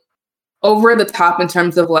it over the top in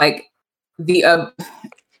terms of like in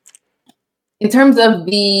terms of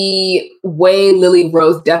the way Lily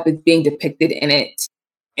Rose Depp is being depicted in it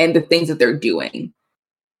and the things that they're doing?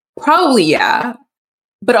 Probably, yeah.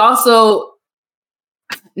 But also,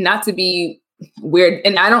 not to be weird,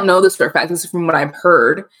 and I don't know this for a fact, this is from what I've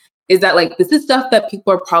heard, is that like this is stuff that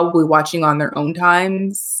people are probably watching on their own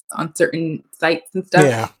times on certain sites and stuff.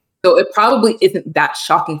 Yeah. So it probably isn't that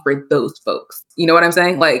shocking for those folks. You know what I'm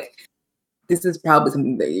saying? Like, this is probably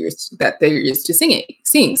something that they're used to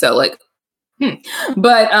seeing. So like,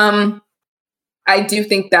 But I do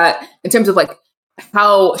think that in terms of like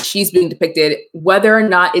how she's being depicted, whether or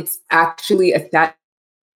not it's actually a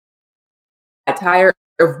satire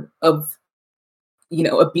of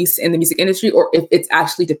abuse in the music industry, or if it's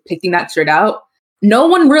actually depicting that straight out, no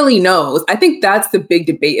one really knows. I think that's the big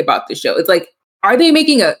debate about the show. It's like, are they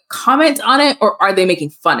making a comment on it or are they making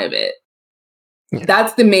fun of it? Yeah.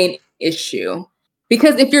 That's the main issue.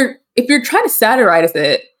 Because if you're trying to satirize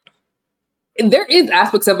it, there is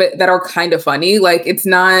aspects of it that are kind of funny. Like, it's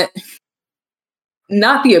not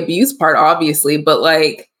the abuse part, obviously, but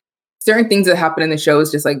like certain things that happen in the show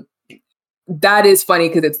is just like, that is funny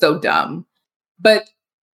because it's so dumb. But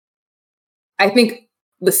I think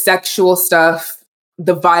the sexual stuff,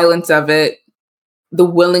 the violence of it, the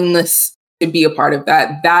willingness to be a part of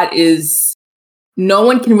that is, no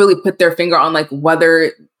one can really put their finger on like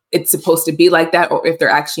whether it's supposed to be like that or if they're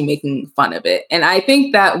actually making fun of it. And I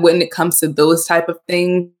think that when it comes to those type of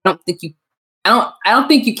things, I don't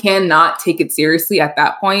think you cannot take it seriously at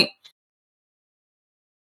that point,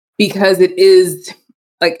 because it is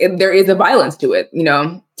like, there is a violence to it. You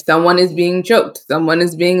know, someone is being choked, someone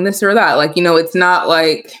is being this or that. Like, it's not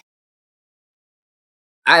like,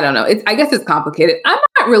 I don't know. I guess it's complicated. I'm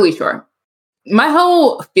not really sure. My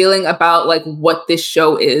whole feeling about like what this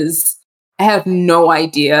show is, I have no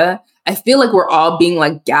idea. I feel like we're all being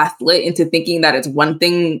like gaslit into thinking that it's one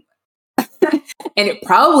thing and it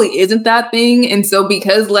probably isn't that thing. And so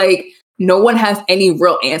because like no one has any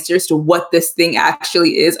real answers to what this thing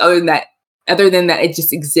actually is, other than that it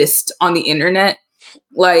just exists on the internet,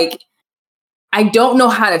 like I don't know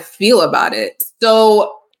how to feel about it.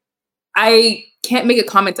 So I can't make a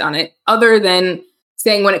comment on it other than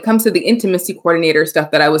saying, when it comes to the intimacy coordinator stuff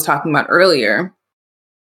that I was talking about earlier,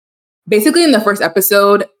 basically in the first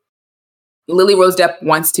episode, Lily Rose Depp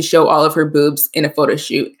wants to show all of her boobs in a photo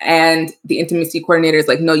shoot. And the intimacy coordinator is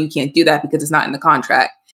like, no, you can't do that because it's not in the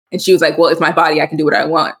contract. And she was like, well, it's my body. I can do what I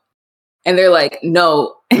want. And they're like,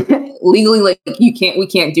 no, legally, like we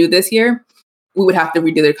can't do this here. We would have to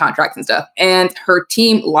redo their contracts and stuff. And her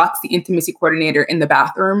team locks the intimacy coordinator in the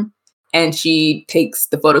bathroom and she takes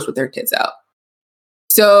the photos with her tits out.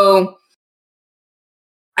 So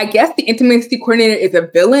I guess the intimacy coordinator is a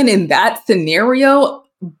villain in that scenario,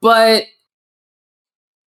 but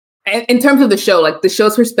in terms of the show, like the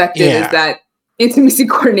show's perspective is that intimacy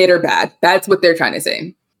coordinator bad. That's what they're trying to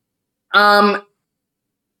say.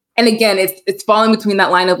 And again, it's falling between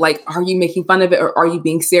that line of like, are you making fun of it or are you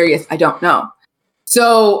being serious? I don't know.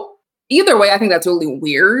 So either way, I think that's really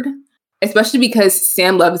weird, especially because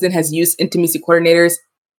Sam Levinson has used intimacy coordinators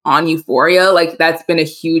on Euphoria. Like that's been a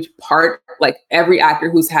huge part. Like every actor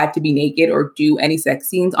who's had to be naked or do any sex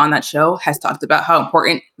scenes on that show has talked about how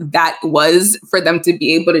important that was for them to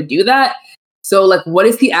be able to do that. So like, what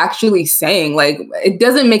is he actually saying? Like, it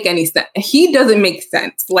doesn't make any sense. He doesn't make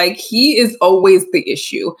sense. Like, he is always the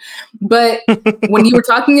issue. But when you were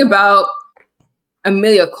talking about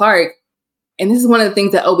Emilia Clarke, and this is one of the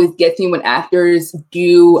things that always gets me when actors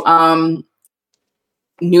do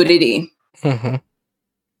nudity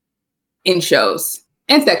in shows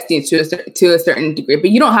and sex scenes to a certain degree,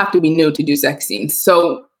 but you don't have to be nude to do sex scenes.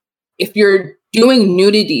 So if you're doing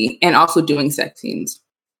nudity and also doing sex scenes,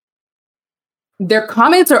 their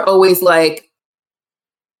comments are always like,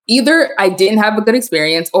 either I didn't have a good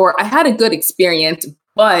experience or I had a good experience,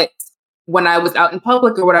 but when I was out in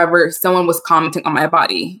public or whatever, someone was commenting on my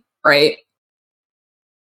body, right?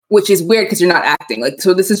 Which is weird because you're not acting. Like,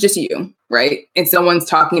 so this is just you, right? And someone's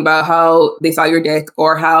talking about how they saw your dick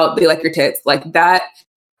or how they like your tits. Like that,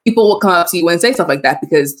 people will come up to you and say stuff like that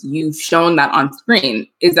because you've shown that on screen.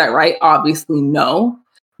 Is that right? Obviously, no.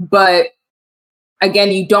 But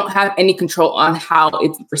again, you don't have any control on how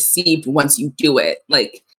it's received once you do it.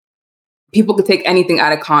 Like, people could take anything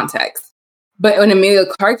out of context. But in Emilia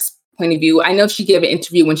Clarke's point of view, I know she gave an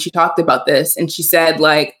interview when she talked about this, and she said,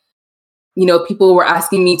 like, you know, people were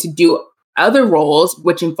asking me to do other roles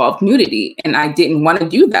which involved nudity, and I didn't want to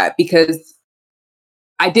do that because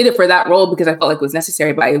I did it for that role because I felt like it was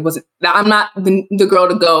necessary, but it wasn't. I'm not the girl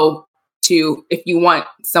to go to if you want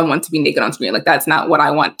someone to be naked on screen. Like, that's not what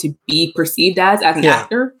I want to be perceived as an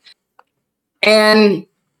actor. And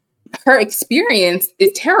her experience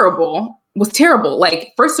was terrible.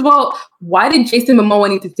 Like, first of all, why did Jason Momoa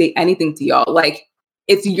need to say anything to y'all? Like,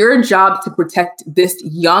 it's your job to protect this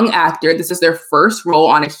young actor. This is their first role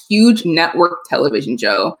on a huge network television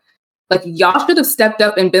show. Like, y'all should have stepped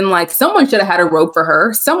up and been like, someone should have had a robe for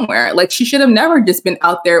her somewhere. Like, she should have never just been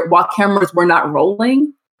out there while cameras were not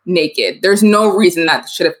rolling naked. There's no reason that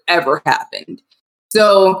should have ever happened.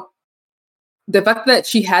 So the fact that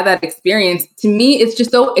she had that experience, to me, it's just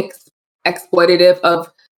so exploitative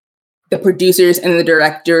of the producers and the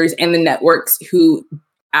directors and the networks who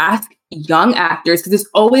ask young actors, because it's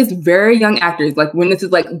always very young actors, like when this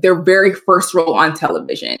is like their very first role on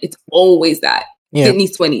television, it's always that. Sydney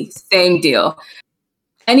Sweeney, same deal.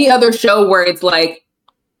 Any other show where it's like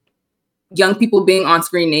young people being on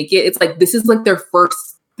screen naked, it's like this is like their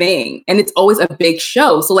first thing, and it's always a big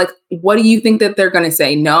show. So like, what do you think that they're going to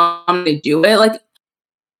say? No, I'm going to do it. Like,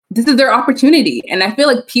 this is their opportunity. And I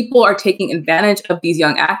feel like people are taking advantage of these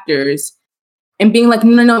young actors and being like,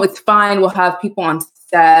 no, it's fine. We'll have people on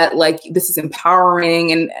set. Like, this is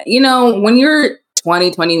empowering. And, you know, when you're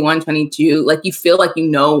 20, 21, 22, like, you feel like you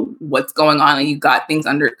know what's going on and you got things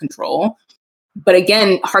under control. But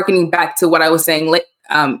again, harkening back to what I was saying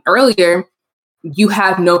earlier, you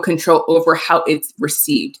have no control over how it's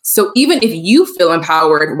received. So even if you feel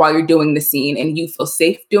empowered while you're doing the scene and you feel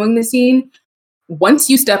safe doing the scene, once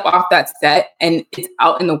you step off that set and it's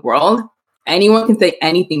out in the world, anyone can say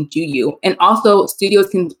anything to you. And also, studios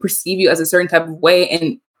can perceive you as a certain type of way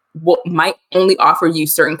and what might only offer you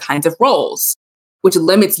certain kinds of roles, which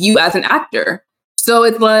limits you as an actor. So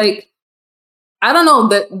it's like, I don't know,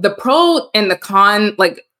 the pro and the con,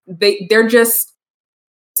 like they're just,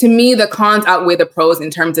 to me, the cons outweigh the pros in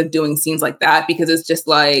terms of doing scenes like that, because it's just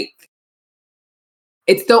like,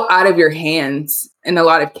 it's so out of your hands in a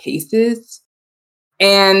lot of cases.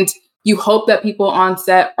 And you hope that people on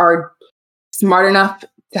set are smart enough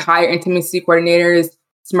to hire intimacy coordinators,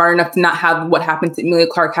 smart enough to not have what happened to Emilia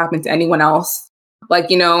Clarke happen to anyone else. Like,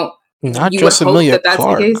 you know, not just Emilia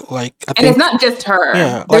Clarke. Like, I think, it's not just her.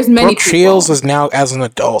 Yeah, there's like many Brooke people. Shields is now, as an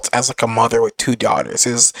adult, as like a mother with 2 daughters,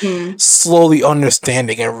 is slowly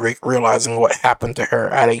understanding and realizing what happened to her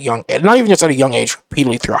at a young age. Not even just at a young age,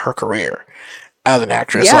 repeatedly throughout her career as an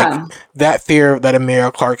actress. Yeah. Like, that fear that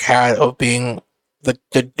Emilia Clarke had of being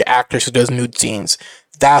the actress who does nude scenes,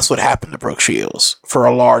 that's what happened to Brooke Shields for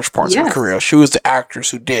a large part of her career. She was the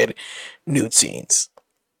actress who did nude scenes.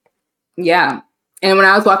 Yeah. And when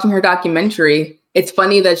I was watching her documentary, it's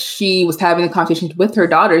funny that she was having the conversations with her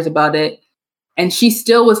daughters about it, and she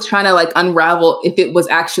still was trying to like unravel if it was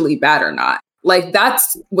actually bad or not. Like,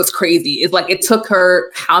 that's what's crazy. It's like, it took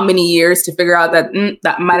her how many years to figure out that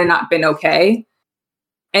that might have not been okay.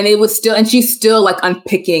 And it was still, and she's still like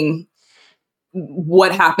unpicking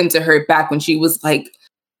what happened to her back when she was like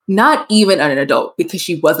not even an adult because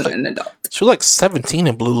she wasn't an adult. She was like 17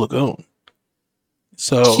 in Blue Lagoon.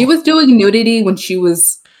 So she was doing nudity when she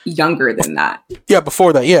was younger than that. Yeah,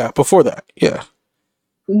 before that. Yeah.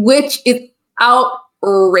 Which is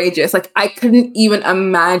outrageous. Like, I couldn't even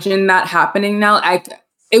imagine that happening now.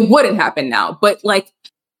 It wouldn't happen now. But like,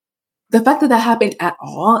 the fact that that happened at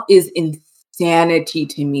all is insanity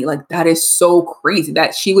to me. Like, that is so crazy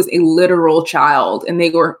that she was a literal child and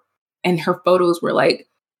her photos were like,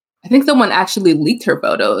 I think someone actually leaked her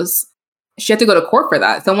photos. She had to go to court for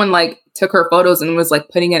that. Someone like took her photos and was like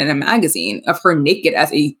putting it in a magazine of her naked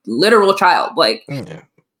as a literal child. Like,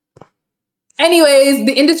 Anyways,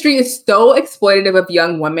 the industry is so exploitative of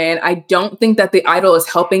young women. I don't think that The Idol is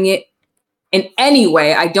helping it in any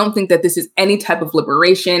way. I don't think that this is any type of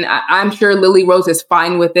liberation. I'm sure Lily Rose is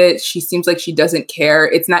fine with it. She seems like she doesn't care.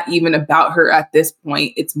 It's not even about her at this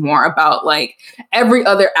point. It's more about like every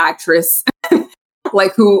other actress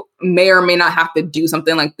like who may or may not have to do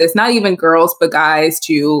something like this. Not even girls, but guys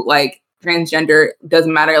too, like transgender,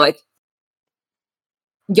 doesn't matter. Like,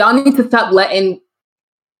 y'all need to stop letting,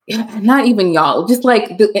 not even y'all, just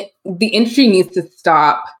like the industry needs to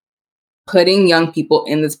stop putting young people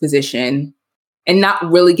in this position and not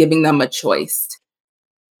really giving them a choice.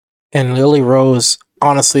 And Lily Rose,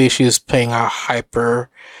 honestly, she's playing a hyper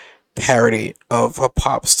parody of a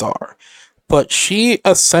pop star. But she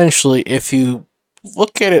essentially, if you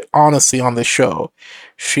look at it honestly on the show,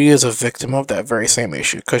 she is a victim of that very same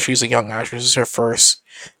issue because she's a young actress. This is her first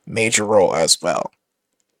major role as well.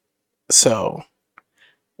 So,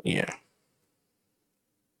 yeah.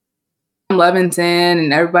 Levinson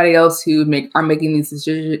and everybody else who are making these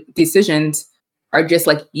decisions are just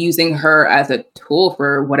like using her as a tool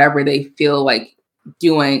for whatever they feel like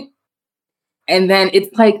doing. And then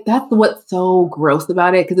it's like, that's what's so gross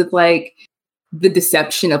about it, because it's like the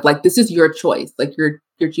deception of like, this is your choice. Like, you're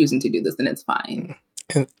choosing to do this and it's fine.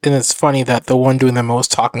 And it's funny that the one doing the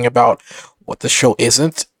most talking about what the show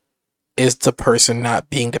isn't is the person not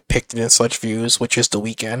being depicted in such views, which is The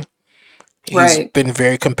Weeknd. He's been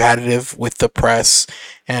very competitive with the press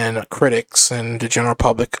and critics and the general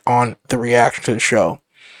public on the reaction to the show.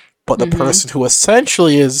 But the person who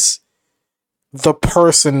essentially is the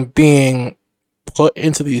person being put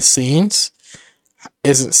into these scenes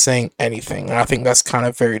isn't saying anything. And I think that's kind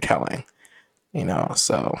of very telling,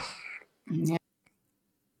 so. Yeah.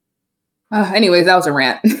 Anyways, that was a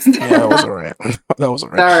rant. Yeah, that was a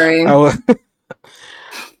rant. Sorry.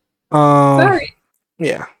 Sorry.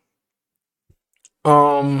 Yeah.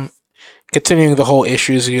 Continuing the whole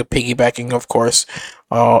issues, piggybacking, of course.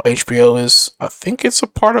 HBO is, I think it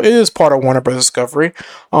is part of Warner Bros. Discovery.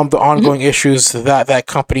 The ongoing issues that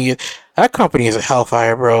company is a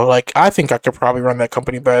hellfire, bro. Like, I think I could probably run that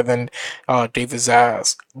company better than David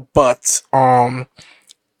Zaz. But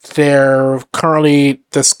there are currently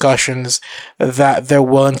discussions that they're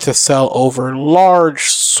willing to sell over large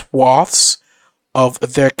swaths of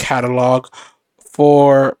their catalog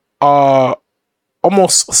for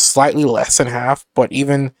almost slightly less than half, but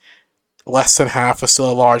even less than half is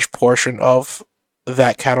still a large portion of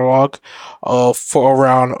that catalog for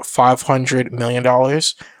around $500 million.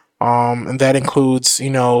 And that includes,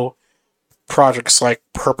 projects like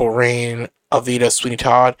Purple Rain, Alita, Sweeney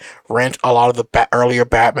Todd, Rent, a lot of the earlier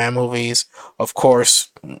Batman movies, of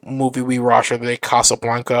course, movie we watched today,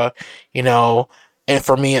 Casablanca, and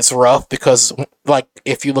for me it's rough because, like,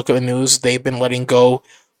 if you look at the news, they've been letting go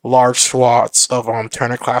large swaths of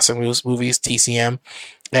Turner Classic Movies, TCM,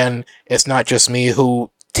 and it's not just me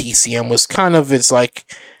who TCM was kind of, it's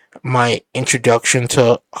like my introduction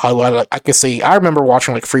to Hollywood. Like, I could say I remember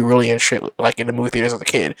watching like Free Willy and shit like in the movie theaters as a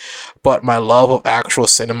kid, but my love of actual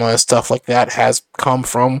cinema and stuff like that has come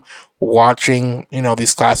from watching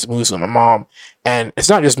these classic movies with my mom. And it's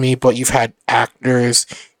not just me, but you've had actors,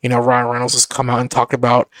 Ryan Reynolds has come out and talked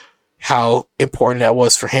about how important that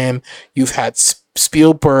was for him. You've had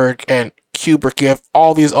Spielberg and Kubrick, you have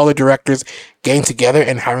all these other directors getting together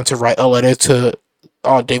and having to write a letter to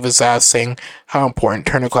David Zaz saying how important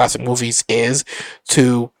Turner Classic Movies is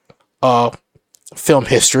to film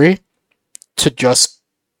history. To just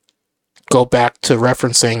go back to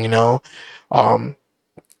referencing,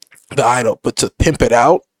 The Idol, but to pimp it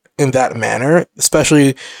out in that manner,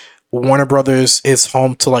 especially Warner Brothers is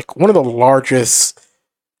home to like one of the largest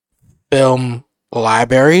film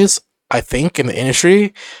libraries, I think, in the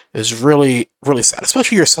industry, is really, really sad.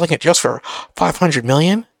 Especially you're selling it just for $500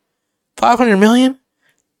 million. $500 million?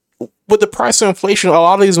 With the price of inflation, a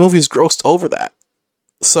lot of these movies grossed over that.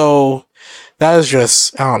 So that is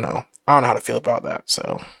just, I don't know how to feel about that.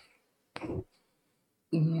 So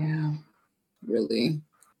yeah, really.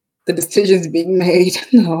 the decisions being made.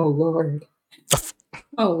 Oh Lord.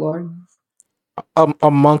 Oh Lord.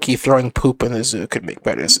 A monkey throwing poop in the zoo could make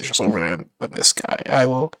better decisions over there than this guy. I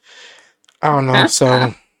don't know.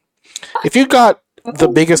 So if you got the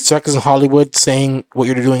biggest executives in Hollywood saying what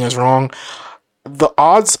you're doing is wrong, the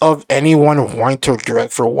odds of anyone wanting to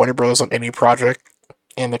direct for Warner Bros. On any project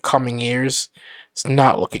in the coming years is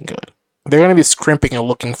not looking good. They're going to be scrimping and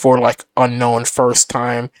looking for like unknown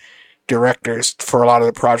first-time directors for a lot of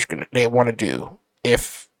the project they want to do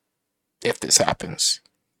if this happens.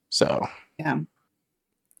 So yeah,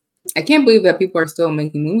 I can't believe that people are still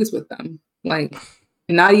making movies with them. Like,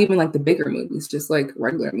 not even like the bigger movies, just like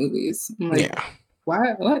regular movies. I'm like, yeah.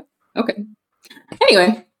 Why? What? Okay.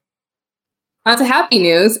 Anyway, on to happy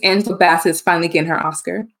news. Angela Bassett's finally getting her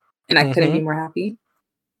Oscar, and I couldn't be more happy.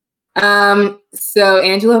 So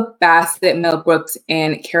Angela Bassett, Mel Brooks,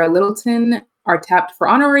 and Cara Littleton are tapped for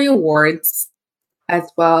honorary awards, as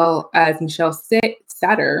well as Michelle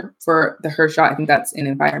Satter for the Hershot. I think that's an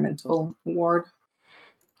environmental award.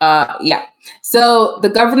 Yeah. So the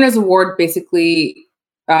Governor's Award basically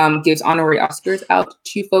gives honorary Oscars out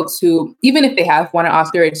to folks who, even if they have won an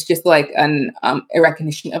Oscar, it's just like a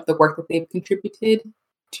recognition of the work that they've contributed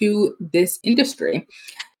to this industry.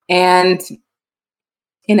 And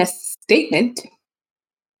in a statement,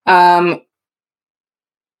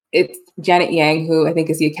 it's Janet Yang, who I think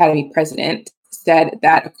is the Academy president, said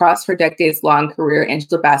that across her decades-long career,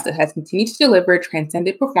 Angela Bassett has continued to deliver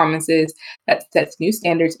transcendent performances that sets new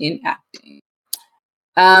standards in acting.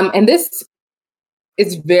 And this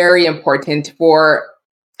is very important for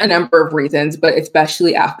a number of reasons, but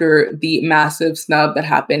especially after the massive snub that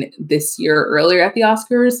happened this year earlier at the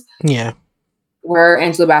Oscars. Yeah. Where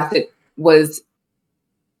Angela Bassett was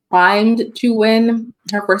primed to win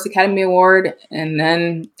her first Academy Award, and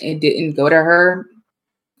then it didn't go to her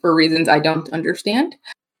for reasons I don't understand.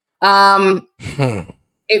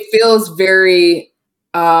 It feels very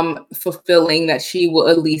fulfilling that she will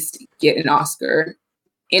at least get an Oscar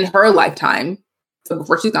in her lifetime, so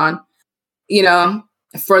before she's gone,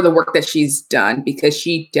 for the work that she's done, because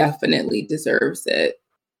she definitely deserves it.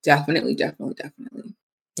 Definitely.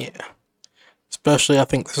 Yeah. Especially, I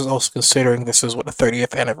think this is also considering this is what the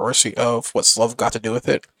 30th anniversary of What's Love Got to Do with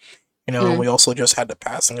It. We also just had the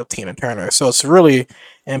passing of Tina Turner. So it's a really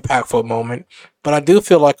impactful moment. But I do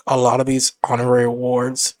feel like a lot of these honorary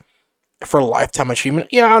awards for lifetime achievement,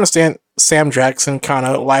 I understand Sam Jackson kind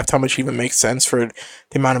of lifetime achievement makes sense for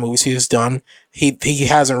the amount of movies he's done. He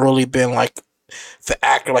hasn't really been like the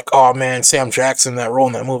actor like, oh man, Sam Jackson, that role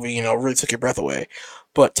in that movie, really took your breath away.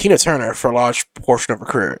 But Tina Turner, for a large portion of her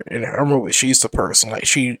career, in her movie, she's the person. Like,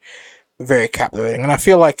 she very captivating. And I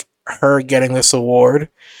feel like her getting this award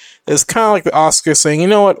is kind of like the Oscars saying, you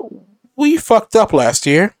know what, we fucked up last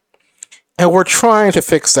year, and we're trying to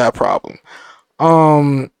fix that problem.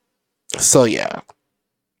 So yeah.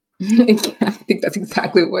 I think that's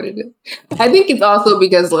exactly what it is. I think it's also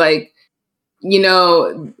because, like,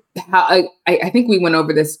 how I think we went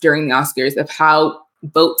over this during the Oscars of how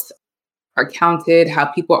votes are counted, how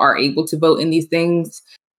people are able to vote in these things.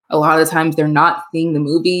 A lot of the times they're not seeing the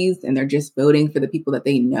movies and they're just voting for the people that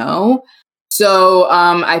they know. So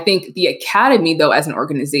I think the Academy, though, as an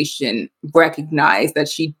organization, recognized that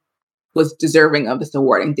she was deserving of this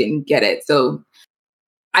award and didn't get it. So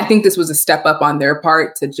I think this was a step up on their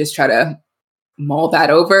part to just try to mull that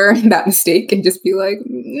over, that mistake, and just be like,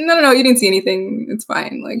 no, you didn't see anything. It's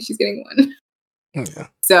fine. Like, she's getting one. Yeah.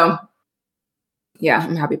 So, yeah,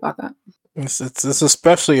 I'm happy about that. It's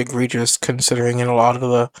especially egregious considering in a lot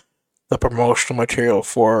of the promotional material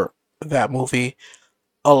for that movie,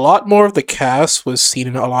 a lot more of the cast was seen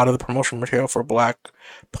in a lot of the promotional material for Black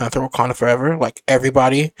Panther: Wakanda Forever. Like,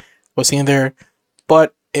 everybody was seen there.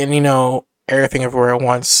 But in, Everything Everywhere at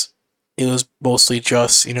Once, it was mostly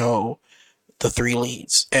just, the three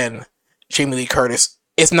leads. And Jamie Lee Curtis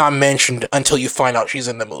is not mentioned until you find out she's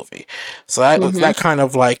in the movie. So that kind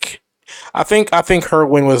of like, I think her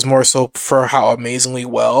win was more so for how amazingly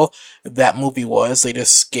well that movie was. They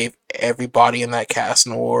just gave everybody in that cast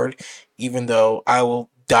an award, even though I will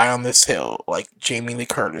die on this hill. Like, Jamie Lee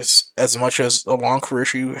Curtis, as much as a long career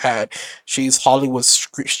she had, she's Hollywood's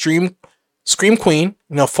scream queen,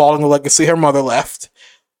 following the legacy her mother left.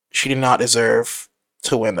 She did not deserve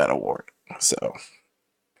to win that award. So,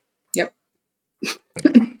 yep.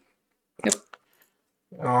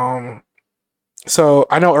 So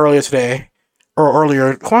I know earlier,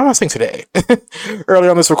 why am I saying today? Earlier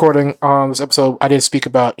on this recording, this episode, I did speak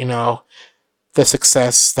about, the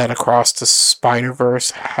success that Across the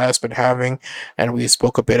Spider-Verse has been having, and we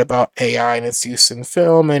spoke a bit about AI and its use in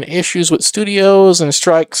film and issues with studios and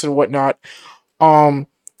strikes and whatnot.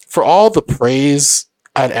 for all the praise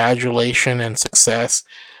and adulation and success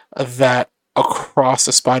that Across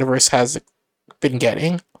the Spider-Verse has been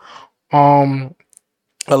getting, um,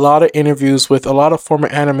 a lot of interviews with a lot of former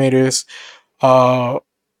animators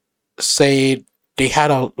say they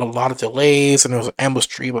had a lot of delays and there was an endless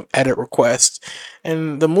stream of edit requests,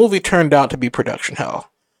 and the movie turned out to be production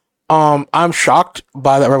hell. I'm shocked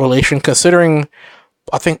by that revelation, considering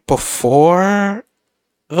I think before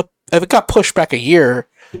if it got pushed back a year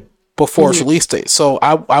before its release date. So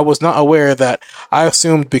I was not aware that. I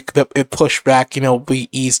assumed that it pushed back, we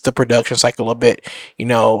eased the production cycle a bit,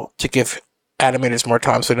 to give animators more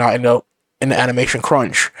time so they're not in the animation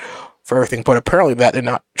crunch for everything. But apparently that did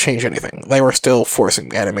not change anything. They were still forcing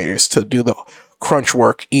animators to do the crunch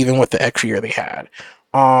work even with the extra year they had.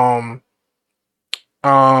 And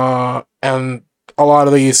a lot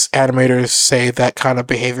of these animators say that kind of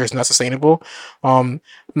behavior is not sustainable. I'm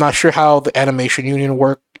not sure how the animation union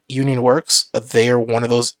works. They're one of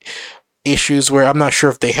those issues where I'm not sure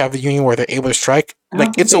if they have the union where they're able to strike.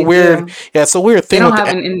 Like it's a weird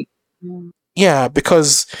thing. Yeah,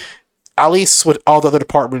 because at least with all the other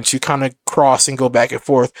departments, you kind of cross and go back and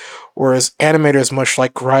forth, whereas animators, much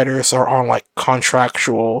like writers, are on like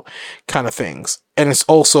contractual kind of things, and it's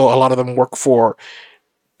also a lot of them work for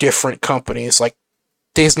different companies. Like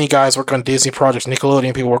Disney guys work on Disney projects,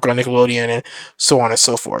 Nickelodeon people work on Nickelodeon, and so on and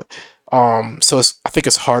so forth. So I think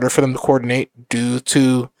it's harder for them to coordinate due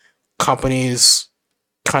to companies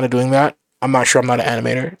kind of doing that. I'm not sure. I'm not an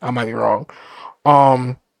animator. I might be wrong.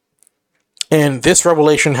 And this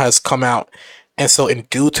revelation has come out, and so in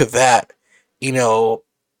due to that, I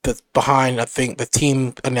think the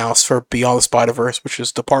team announced for Beyond the Spider-Verse, which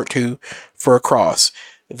is the part 2 for Across,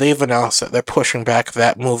 they've announced that they're pushing back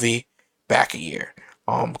that movie back a year.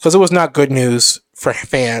 Because it was not good news for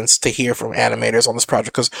fans to hear from animators on this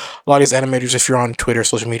project. Because a lot of these animators, if you're on Twitter,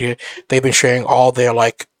 social media, they've been sharing all their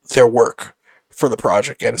work for the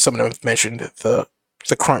project, and some of them have mentioned the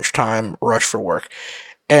crunch time rush for work.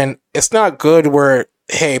 And it's not good where,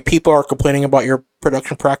 hey, people are complaining about your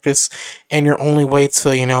production practice, and your only way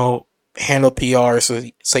to, handle PR is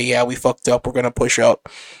to say, yeah, we fucked up, we're going to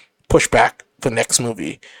push back the next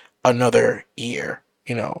movie another year.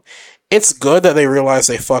 It's good that they realize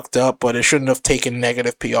they fucked up, but it shouldn't have taken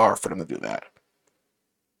negative PR for them to do that.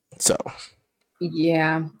 So.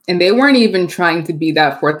 Yeah. And they weren't even trying to be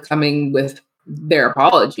that forthcoming with their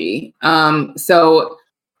apology. So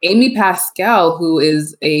Amy Pascal, who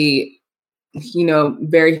is a,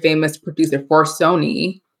 very famous producer for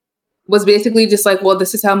Sony, was basically just like, well,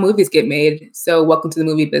 this is how movies get made. So welcome to the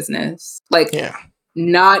movie business.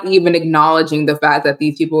 Not even acknowledging the fact that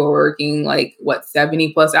these people were working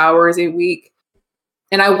 70 plus hours a week.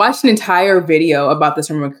 And I watched an entire video about this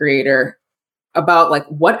from a creator about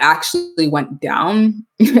what actually went down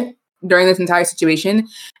during this entire situation.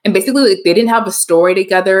 And basically they didn't have a story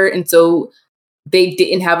together. And so they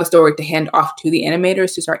didn't have a story to hand off to the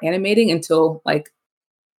animators to start animating until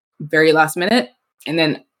very last minute. And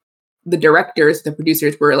then the directors, the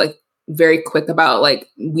producers were very quick about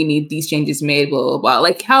we need these changes made, blah, blah, blah.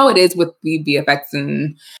 Like how it is with the VFX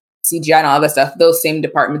and CGI and all that stuff, those same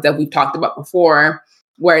departments that we've talked about before,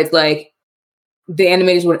 where it's the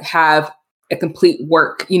animators would have a complete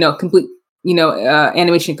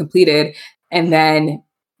animation completed. And then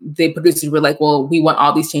the producers were like, well, we want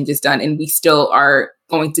all these changes done and we still are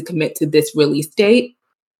going to commit to this release date.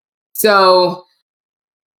 So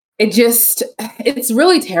it's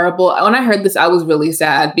really terrible. When I heard this, I was really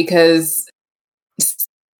sad because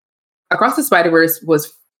Across the Spider-Verse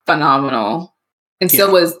was phenomenal. And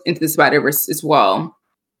so was Into the Spider-Verse as well.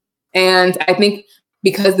 And I think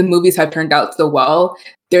because the movies have turned out so well,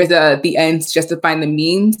 there's the ends justifying the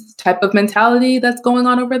means type of mentality that's going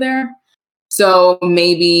on over there. So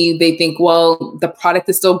maybe they think, well, the product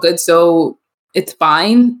is still good, so it's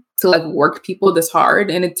fine to work people this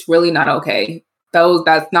hard, and it's really not okay. Those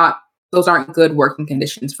aren't good working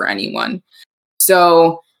conditions for anyone.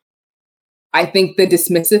 So I think the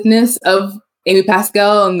dismissiveness of Amy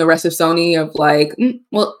Pascal and the rest of Sony of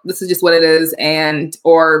well, this is just what it is,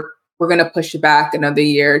 or we're gonna push it back another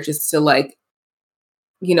year just to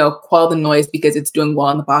quell the noise because it's doing well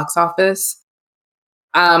in the box office.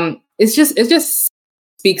 It just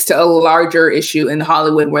speaks to a larger issue in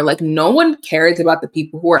Hollywood where no one cares about the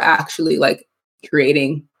people who are actually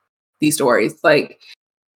creating these stories. They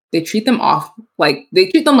treat them like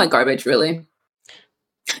garbage, really.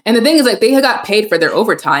 And the thing is they got paid for their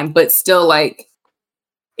overtime, but still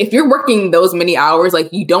if you're working those many hours,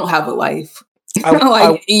 you don't have a life.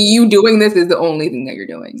 You doing this is the only thing that you're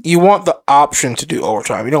doing. You want the option to do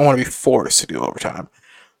overtime. You don't want to be forced to do overtime.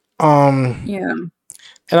 Yeah.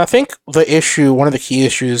 And I think one of the key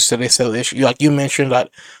issues that they said, like you mentioned, that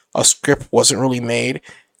a script wasn't really made,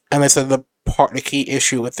 and they said the key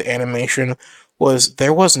issue with the animation was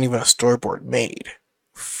there wasn't even a storyboard made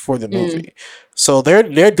for the Mm, movie. So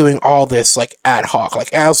they're doing all this like ad hoc,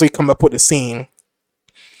 like as we come up with a scene,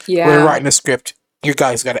 we're yeah. writing a script. You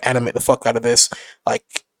guys got to animate the fuck out of this, like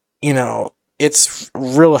it's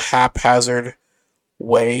real haphazard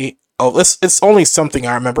way. Oh, it's only something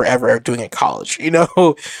I remember ever doing in college, and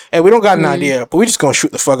we don't got an Mm, idea, but we just gonna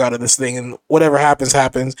shoot the fuck out of this thing, and whatever happens,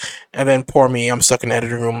 happens. And then poor me, I'm stuck in the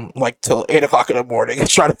editing room like till 8 o'clock in the morning, and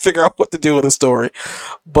trying to figure out what to do with the story.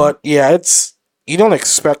 But yeah, you don't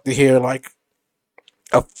expect to hear like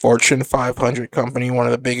a Fortune 500 company, one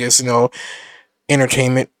of the biggest,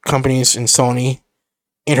 entertainment companies in Sony mm,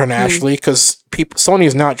 internationally, because Sony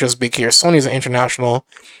is not just big here. Sony is an international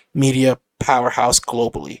media powerhouse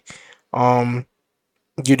globally. Um,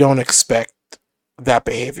 you don't expect that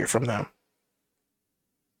behavior from them.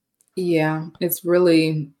 yeah, it's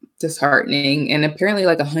really disheartening. And apparently,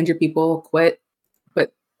 like 100 people quit,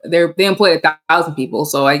 but they employed 1,000 people,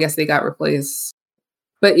 so I guess they got replaced.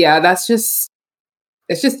 But yeah, it's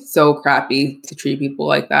just so crappy to treat people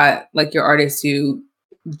like that, like your artists who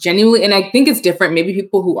genuinely. And I think it's different. Maybe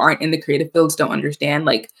people who aren't in the creative fields don't understand.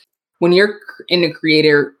 Like when you're in a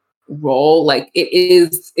creator role, like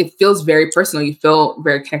it feels very personal. You feel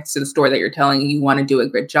very connected to the story that you're telling, and you want to do a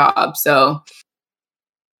good job. So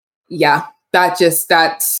yeah, that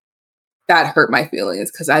hurt my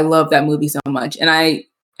feelings because I love that movie so much. And I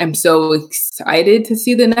am so excited to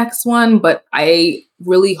see the next one, but I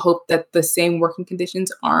really hope that the same working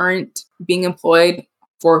conditions aren't being employed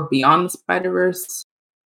for Beyond the Spider-Verse.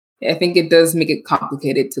 I think it does make it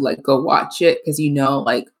complicated to like go watch it because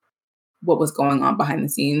like what was going on behind the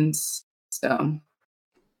scenes. So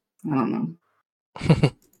I don't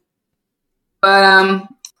know. But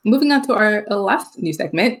moving on to our last new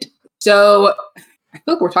segment. So I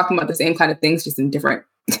feel like we're talking about the same kind of things, just in different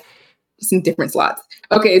slots.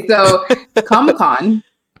 Okay, so Comic Con,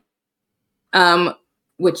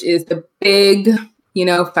 which is the big,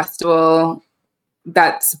 festival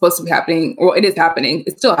that's supposed to be happening. Well, it is happening.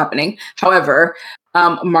 It's still happening. However,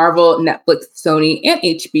 Marvel, Netflix, Sony, and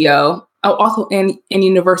HBO, oh, also and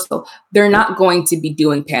Universal, they're not going to be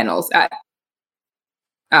doing panels at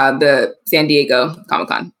the San Diego Comic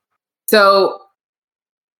Con. So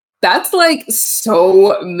that's like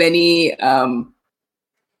so many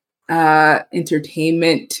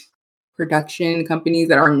entertainment production companies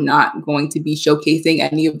that are not going to be showcasing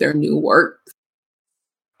any of their new work.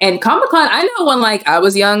 And Comic Con, I know when like I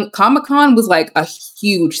was young, Comic Con was like a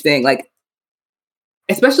huge thing. Like,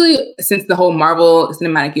 especially since the whole Marvel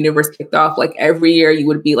Cinematic Universe kicked off, like every year you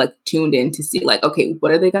would be like tuned in to see like, okay,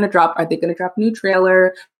 what are they going to drop? Are they going to drop a new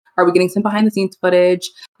trailer? Are we getting some behind the scenes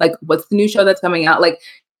footage? Like, what's the new show that's coming out? Like,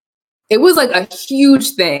 it was like a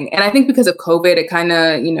huge thing. And I think because of COVID, it kind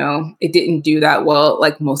of, it didn't do that well.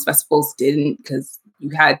 Like most festivals didn't because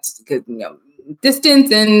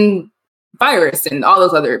distance and virus and all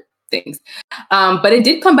those other things. But it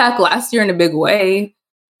did come back last year in a big way.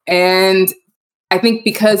 And I think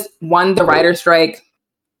because one, the writer strike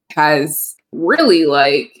has really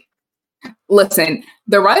listen,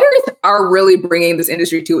 the writers are really bringing this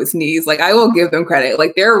industry to its knees. Like I will give them credit.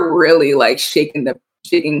 Like they're really like shaking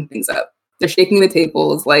things up. They're shaking the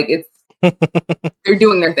tables. Like they're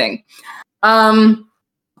doing their thing.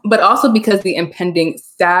 But also because the impending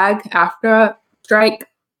SAG-AFTRA strike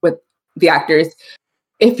with the actors,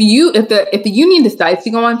 if the union decides to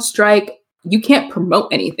go on strike, you can't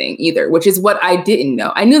promote anything either, which is what I didn't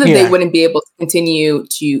know. I knew that they wouldn't be able to continue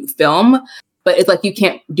to film, but it's like you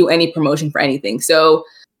can't do any promotion for anything. So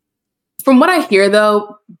from what I hear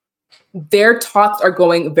though, their talks are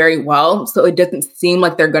going very well. So it doesn't seem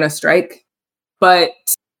like they're going to strike. But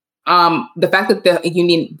the fact that the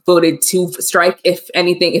union voted to strike, if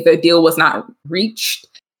anything, if a deal was not reached,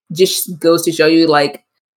 just goes to show you like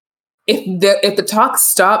if the talks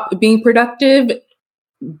stop being productive,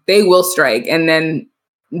 they will strike, and then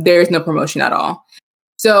there's no promotion at all.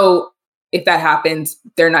 So if that happens,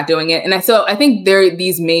 they're not doing it. And I think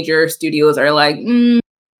these major studios are like,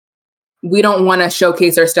 we don't want to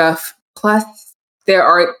showcase our stuff. Plus, there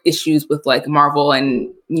are issues with like Marvel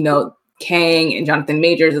and Kang and Jonathan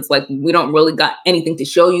Majors. It's like we don't really got anything to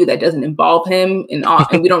show you that doesn't involve him, and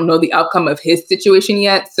we don't know the outcome of his situation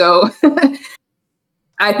yet. So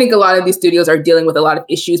I think a lot of these studios are dealing with a lot of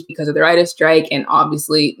issues because of the writer's strike, and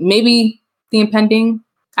obviously maybe the impending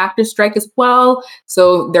actor strike as well.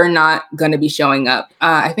 So they're not going to be showing up.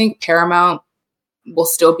 I think Paramount will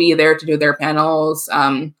still be there to do their panels.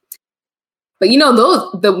 But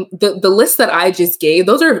those the lists that I just gave,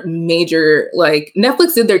 those are major. Like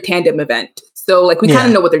Netflix did their tandem event, so like we kind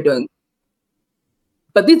of know what they're doing.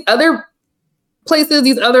 But these other places,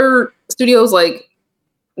 these other studios, like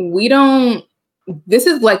we don't. This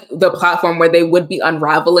is like the platform where they would be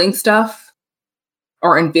unraveling stuff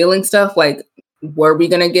or unveiling stuff. Like, were we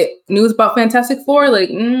gonna get news about Fantastic Four?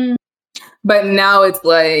 Like, but now it's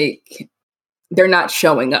like they're not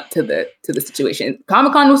showing up to the situation.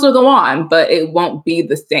 Comic-Con will still go on, but it won't be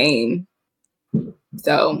the same.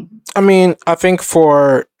 So, I mean, I think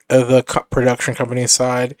for the production company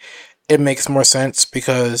side, it makes more sense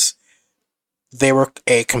because they were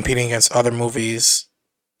competing against other movies,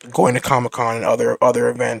 going to Comic-Con and other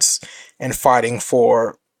events, and fighting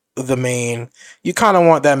for the main. You kind of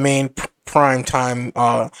want that main prime time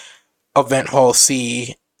event hall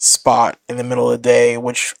C spot in the middle of the day,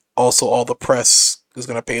 which also all the press is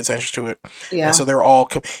going to pay attention to it. Yeah. And so they're all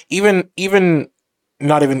even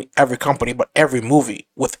not even every company, but every movie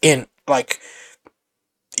within, like,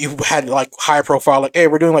 you had like high profile, like, hey,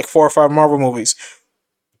 we're doing like 4 or 5 Marvel movies.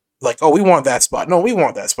 Like, oh, we want that spot. No, we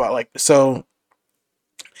want that spot. Like, so,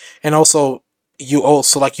 and also you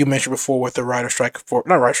also, like you mentioned before, with the writer strike, for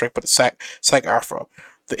not writer strike, but the SAG-AFTRA,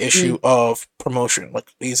 the issue of promotion.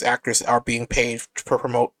 Like, these actors are being paid for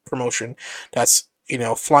promotion. That's,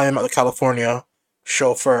 flying them out to California,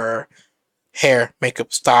 chauffeur, hair,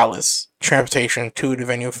 makeup, stylist, transportation to the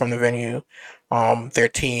venue, from the venue, their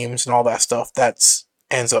teams and all that stuff. That's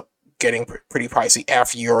ends up getting pretty pricey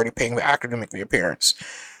after you're already paying the actor to make the appearance.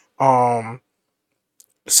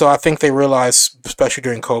 So I think they realized, especially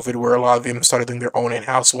during COVID, where a lot of them started doing their own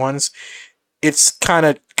in-house ones, it's kind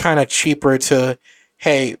of cheaper to,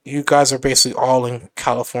 hey, you guys are basically all in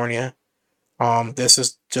California. This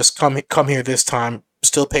is just come here this time,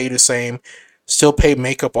 still pay the same, still pay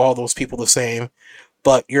makeup all those people the same,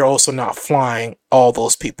 but you're also not flying all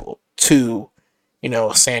those people to,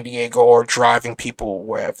 San Diego, or driving people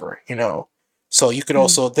wherever, So you could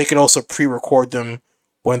they could also pre-record them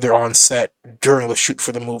when they're on set during the shoot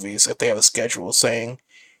for the movies, if they have a schedule saying,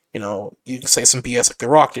 you can say some BS like The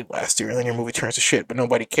Rock did last year, and then your movie turns to shit, but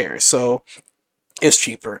nobody cares. So it's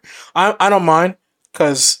cheaper. I don't mind,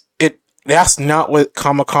 because that's not what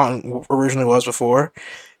Comic-Con originally was before.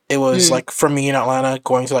 It was like, for me in Atlanta,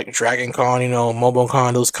 going to like Dragon Con,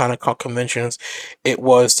 MomoCon, those kind of conventions, it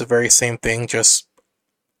was the very same thing, just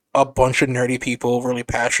a bunch of nerdy people really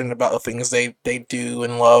passionate about the things they do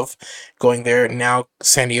and love going there. Now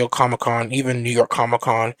San Diego Comic-Con, even New York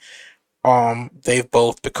Comic-Con, they've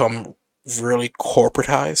both become really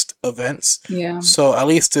corporatized events. Yeah. So at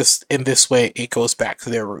least in this way, it goes back to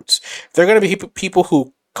their roots. There are going to be people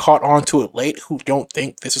who caught on to it late, who don't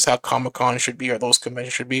think this is how Comic-Con should be, or those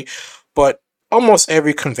conventions should be, but almost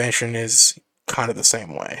every convention is kind of the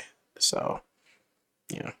same way. So,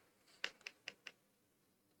 yeah.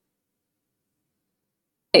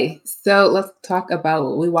 Okay, so let's talk about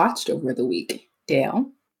what we watched over the week. Dale?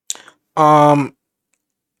 I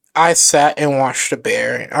sat and watched The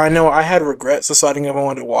Bear. I know I had regrets deciding if I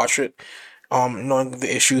wanted to watch it, knowing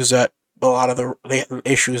the issues that a lot of the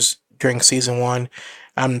issues during season 1,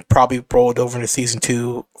 I'm probably rolled over into season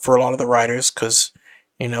 2 for a lot of the writers, because,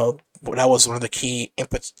 that was one of the key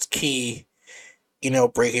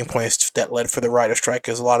breaking points that led for the writer strike,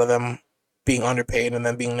 is a lot of them being underpaid and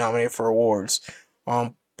then being nominated for awards.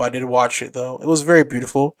 But I did watch it, though. It was very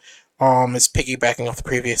beautiful. It's piggybacking off the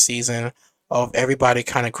previous season of everybody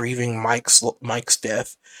kind of grieving Mike's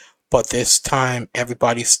death, but this time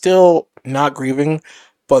everybody's still not grieving,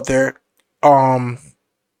 but they're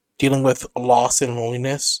dealing with loss and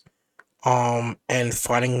loneliness, and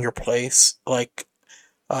finding your place. Like,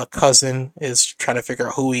 Cousin is trying to figure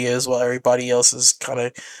out who he is, while everybody else is kind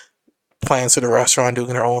of plans to the restaurant,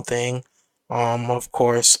 doing their own thing. Of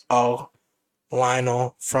course,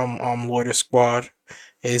 Lionel from Loiter Squad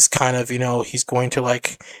is kind of, he's going to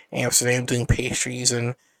like Amsterdam doing pastries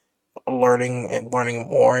and learning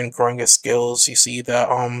more and growing his skills. You see that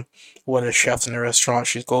one of the chefs in the restaurant,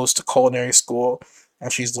 she goes to culinary school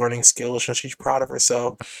and she's learning skills and she's proud of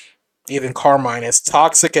herself. Even Carmine, as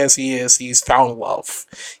toxic as he is, he's found love.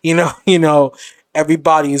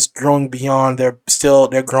 Everybody is growing beyond. They're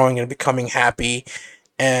growing and becoming happy,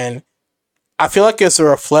 and I feel like it's a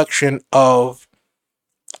reflection of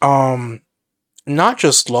not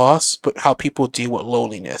just loss, but how people deal with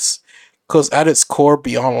loneliness. Because at its core,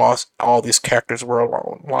 beyond loss, all these characters were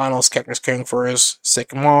alone. Lionel's character is caring for his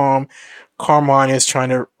sick mom. Carmine is trying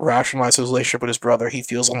to rationalize his relationship with his brother. He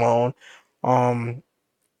feels alone.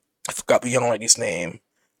 I forgot the young lady's name.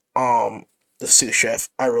 the sous chef.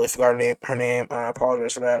 I really forgot her name. I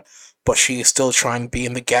apologize for that. But she's still trying to be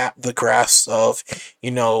in the grasp of,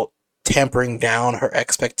 tempering down her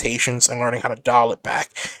expectations and learning how to dial it back.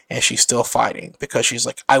 And she's still fighting because she's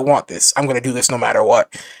like, I want this. I'm going to do this no matter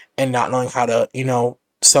what. And not knowing how to,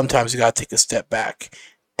 sometimes you got to take a step back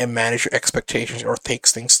and manage your expectations or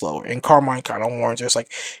takes things slower. And Carmine kind of warns her, it's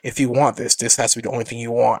like, if you want this, this has to be the only thing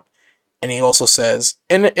you want. And he also says,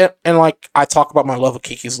 and like, I talk about my love of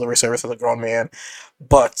Kiki's livery service as a grown man,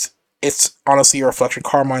 but it's honestly a reflection.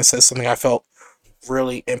 Carmine says something I felt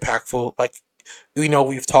really impactful. Like,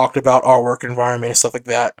 we've talked about our work environment and stuff like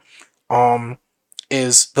that.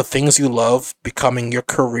 Is the things you love becoming your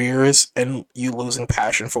careers and you losing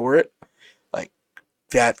passion for it. Like,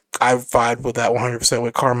 that, I vibe with that 100%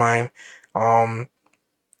 with Carmine. But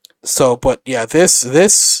yeah,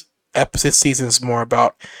 this episode season is more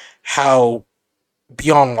about how,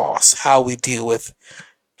 beyond loss, how we deal with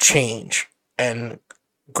change and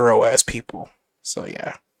grow as people. So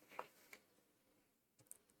yeah.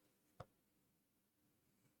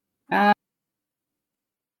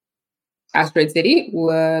 Asteroid City,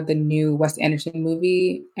 the new Wes Anderson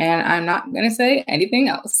movie, and I'm not gonna say anything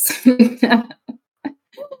else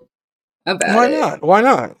about Why it. not? Why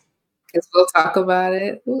not? Because we'll talk about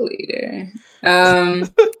it later.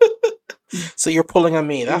 So you're pulling on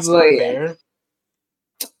me. That's not fair.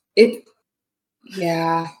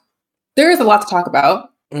 Yeah. There is a lot to talk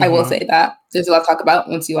about. I will say that. There's a lot to talk about.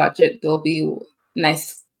 Once you watch it, there'll be a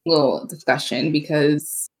nice little discussion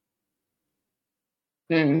because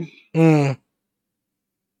yeah.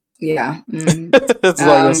 That's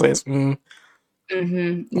all I'm gonna say.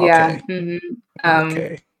 Yeah.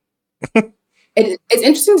 Okay. It's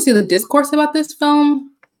interesting to see the discourse about this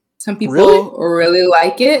film. Some people really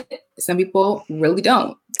like it. Some people really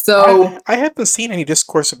don't. So I haven't seen any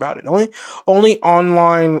discourse about it. Only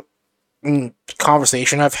online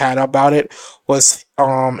conversation I've had about it was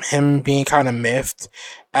him being kind of miffed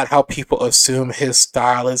at how people assume his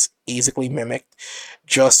style is easily mimicked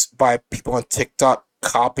just by people on TikTok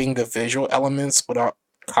copying the visual elements without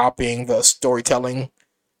copying the storytelling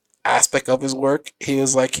aspect of his work. He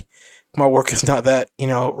was like, my work is not that,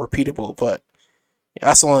 repeatable, but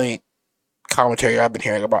that's the only commentary I've been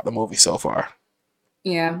hearing about the movie so far.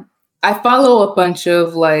 Yeah. I follow a bunch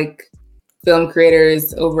of film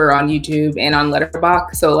creators over on YouTube and on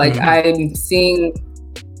Letterboxd. So I'm seeing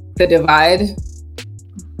the divide.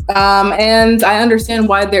 And I understand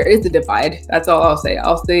why there is a divide. That's all I'll say.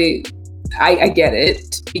 I get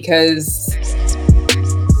it because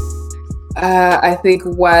I think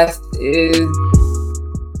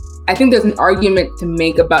I think there's an argument to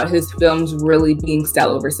make about his films really being style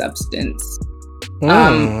over substance.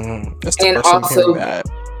 And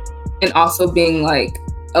also being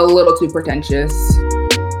a little too pretentious.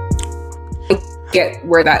 I get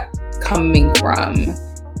where that's coming from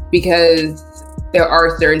because there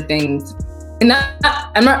are certain things, and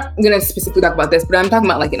I'm not gonna specifically talk about this, but I'm talking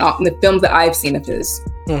about in the films that I've seen of his,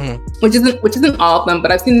 which isn't all of them,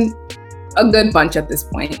 but I've seen a good bunch at this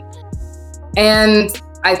point. And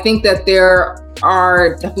I think that there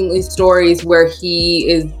are definitely stories where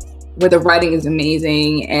where the writing is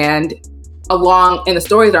amazing and the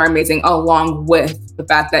stories are amazing, along with the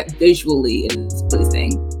fact that visually it's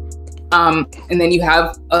pleasing. And then you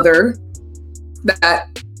have other that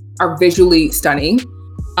are visually stunning.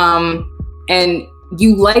 And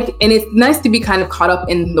it's nice to be kind of caught up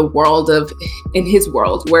in his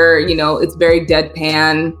world where, it's very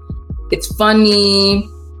deadpan, it's funny,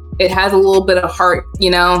 it has a little bit of heart,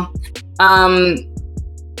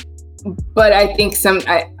 but I think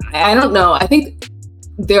I don't know. I think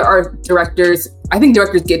there are directors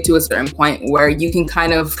get to a certain point where you can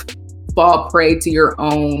kind of fall prey to your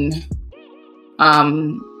own,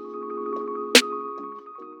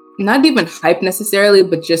 not even hype necessarily,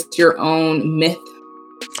 but just your own myth.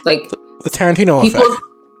 Like the Tarantino effect.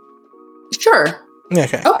 Sure.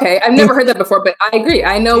 Okay. Okay. I've never heard that before, but I agree.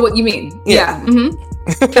 I know what you mean. Yeah.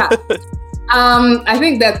 Yeah. I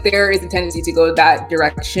think that there is a tendency to go that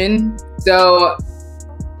direction. So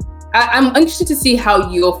I'm interested to see how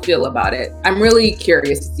you'll feel about it. I'm really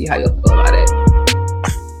curious to see how you'll feel about it.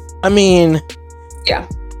 I mean, yeah.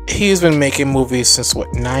 He's been making movies since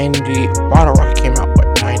Bottle Rocket came out,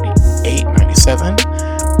 98, 97?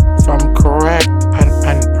 If I'm correct,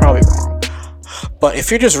 I'm probably wrong. But if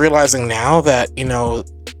you're just realizing now that,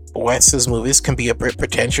 Wes's movies can be a bit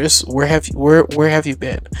pretentious, where have you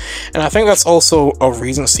been? And I think that's also a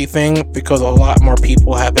recency thing, because a lot more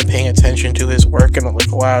people have been paying attention to his work in the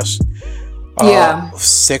last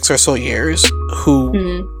 6 or so years, who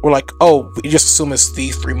were like, oh, we just assume it's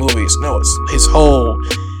these 3 movies. No, it's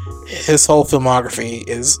his whole filmography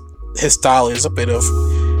is, his style is a bit of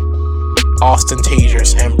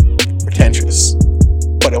ostentatious and pretentious,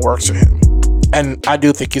 but it works for him. And I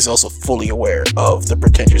do think he's also fully aware of the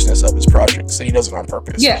pretentiousness of his projects, and he does it on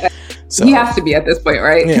purpose. Yeah, so, he has to be at this point,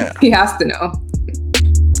 right? Yeah, he has to know.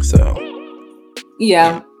 So,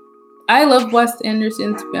 yeah. I love Wes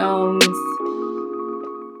Anderson's films,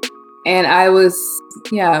 and I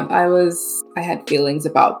had feelings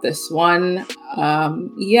about this one.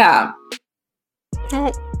 Yeah.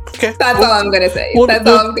 Oh, okay. That's all I'm gonna say. That's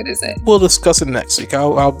all I'm gonna say. We'll discuss it next week.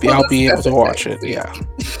 I'll be able to watch it. Yeah.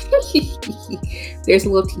 There's a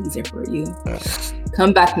little teaser for you.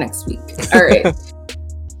 Come back next week. All right.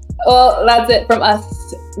 Well, that's it from us.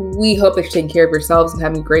 We hope that you're taking care of yourselves and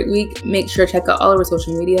having a great week. Make sure to check out all of our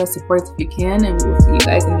social media. Support us if you can, and we will see you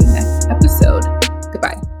guys in the next episode.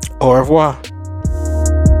 Goodbye. Au revoir.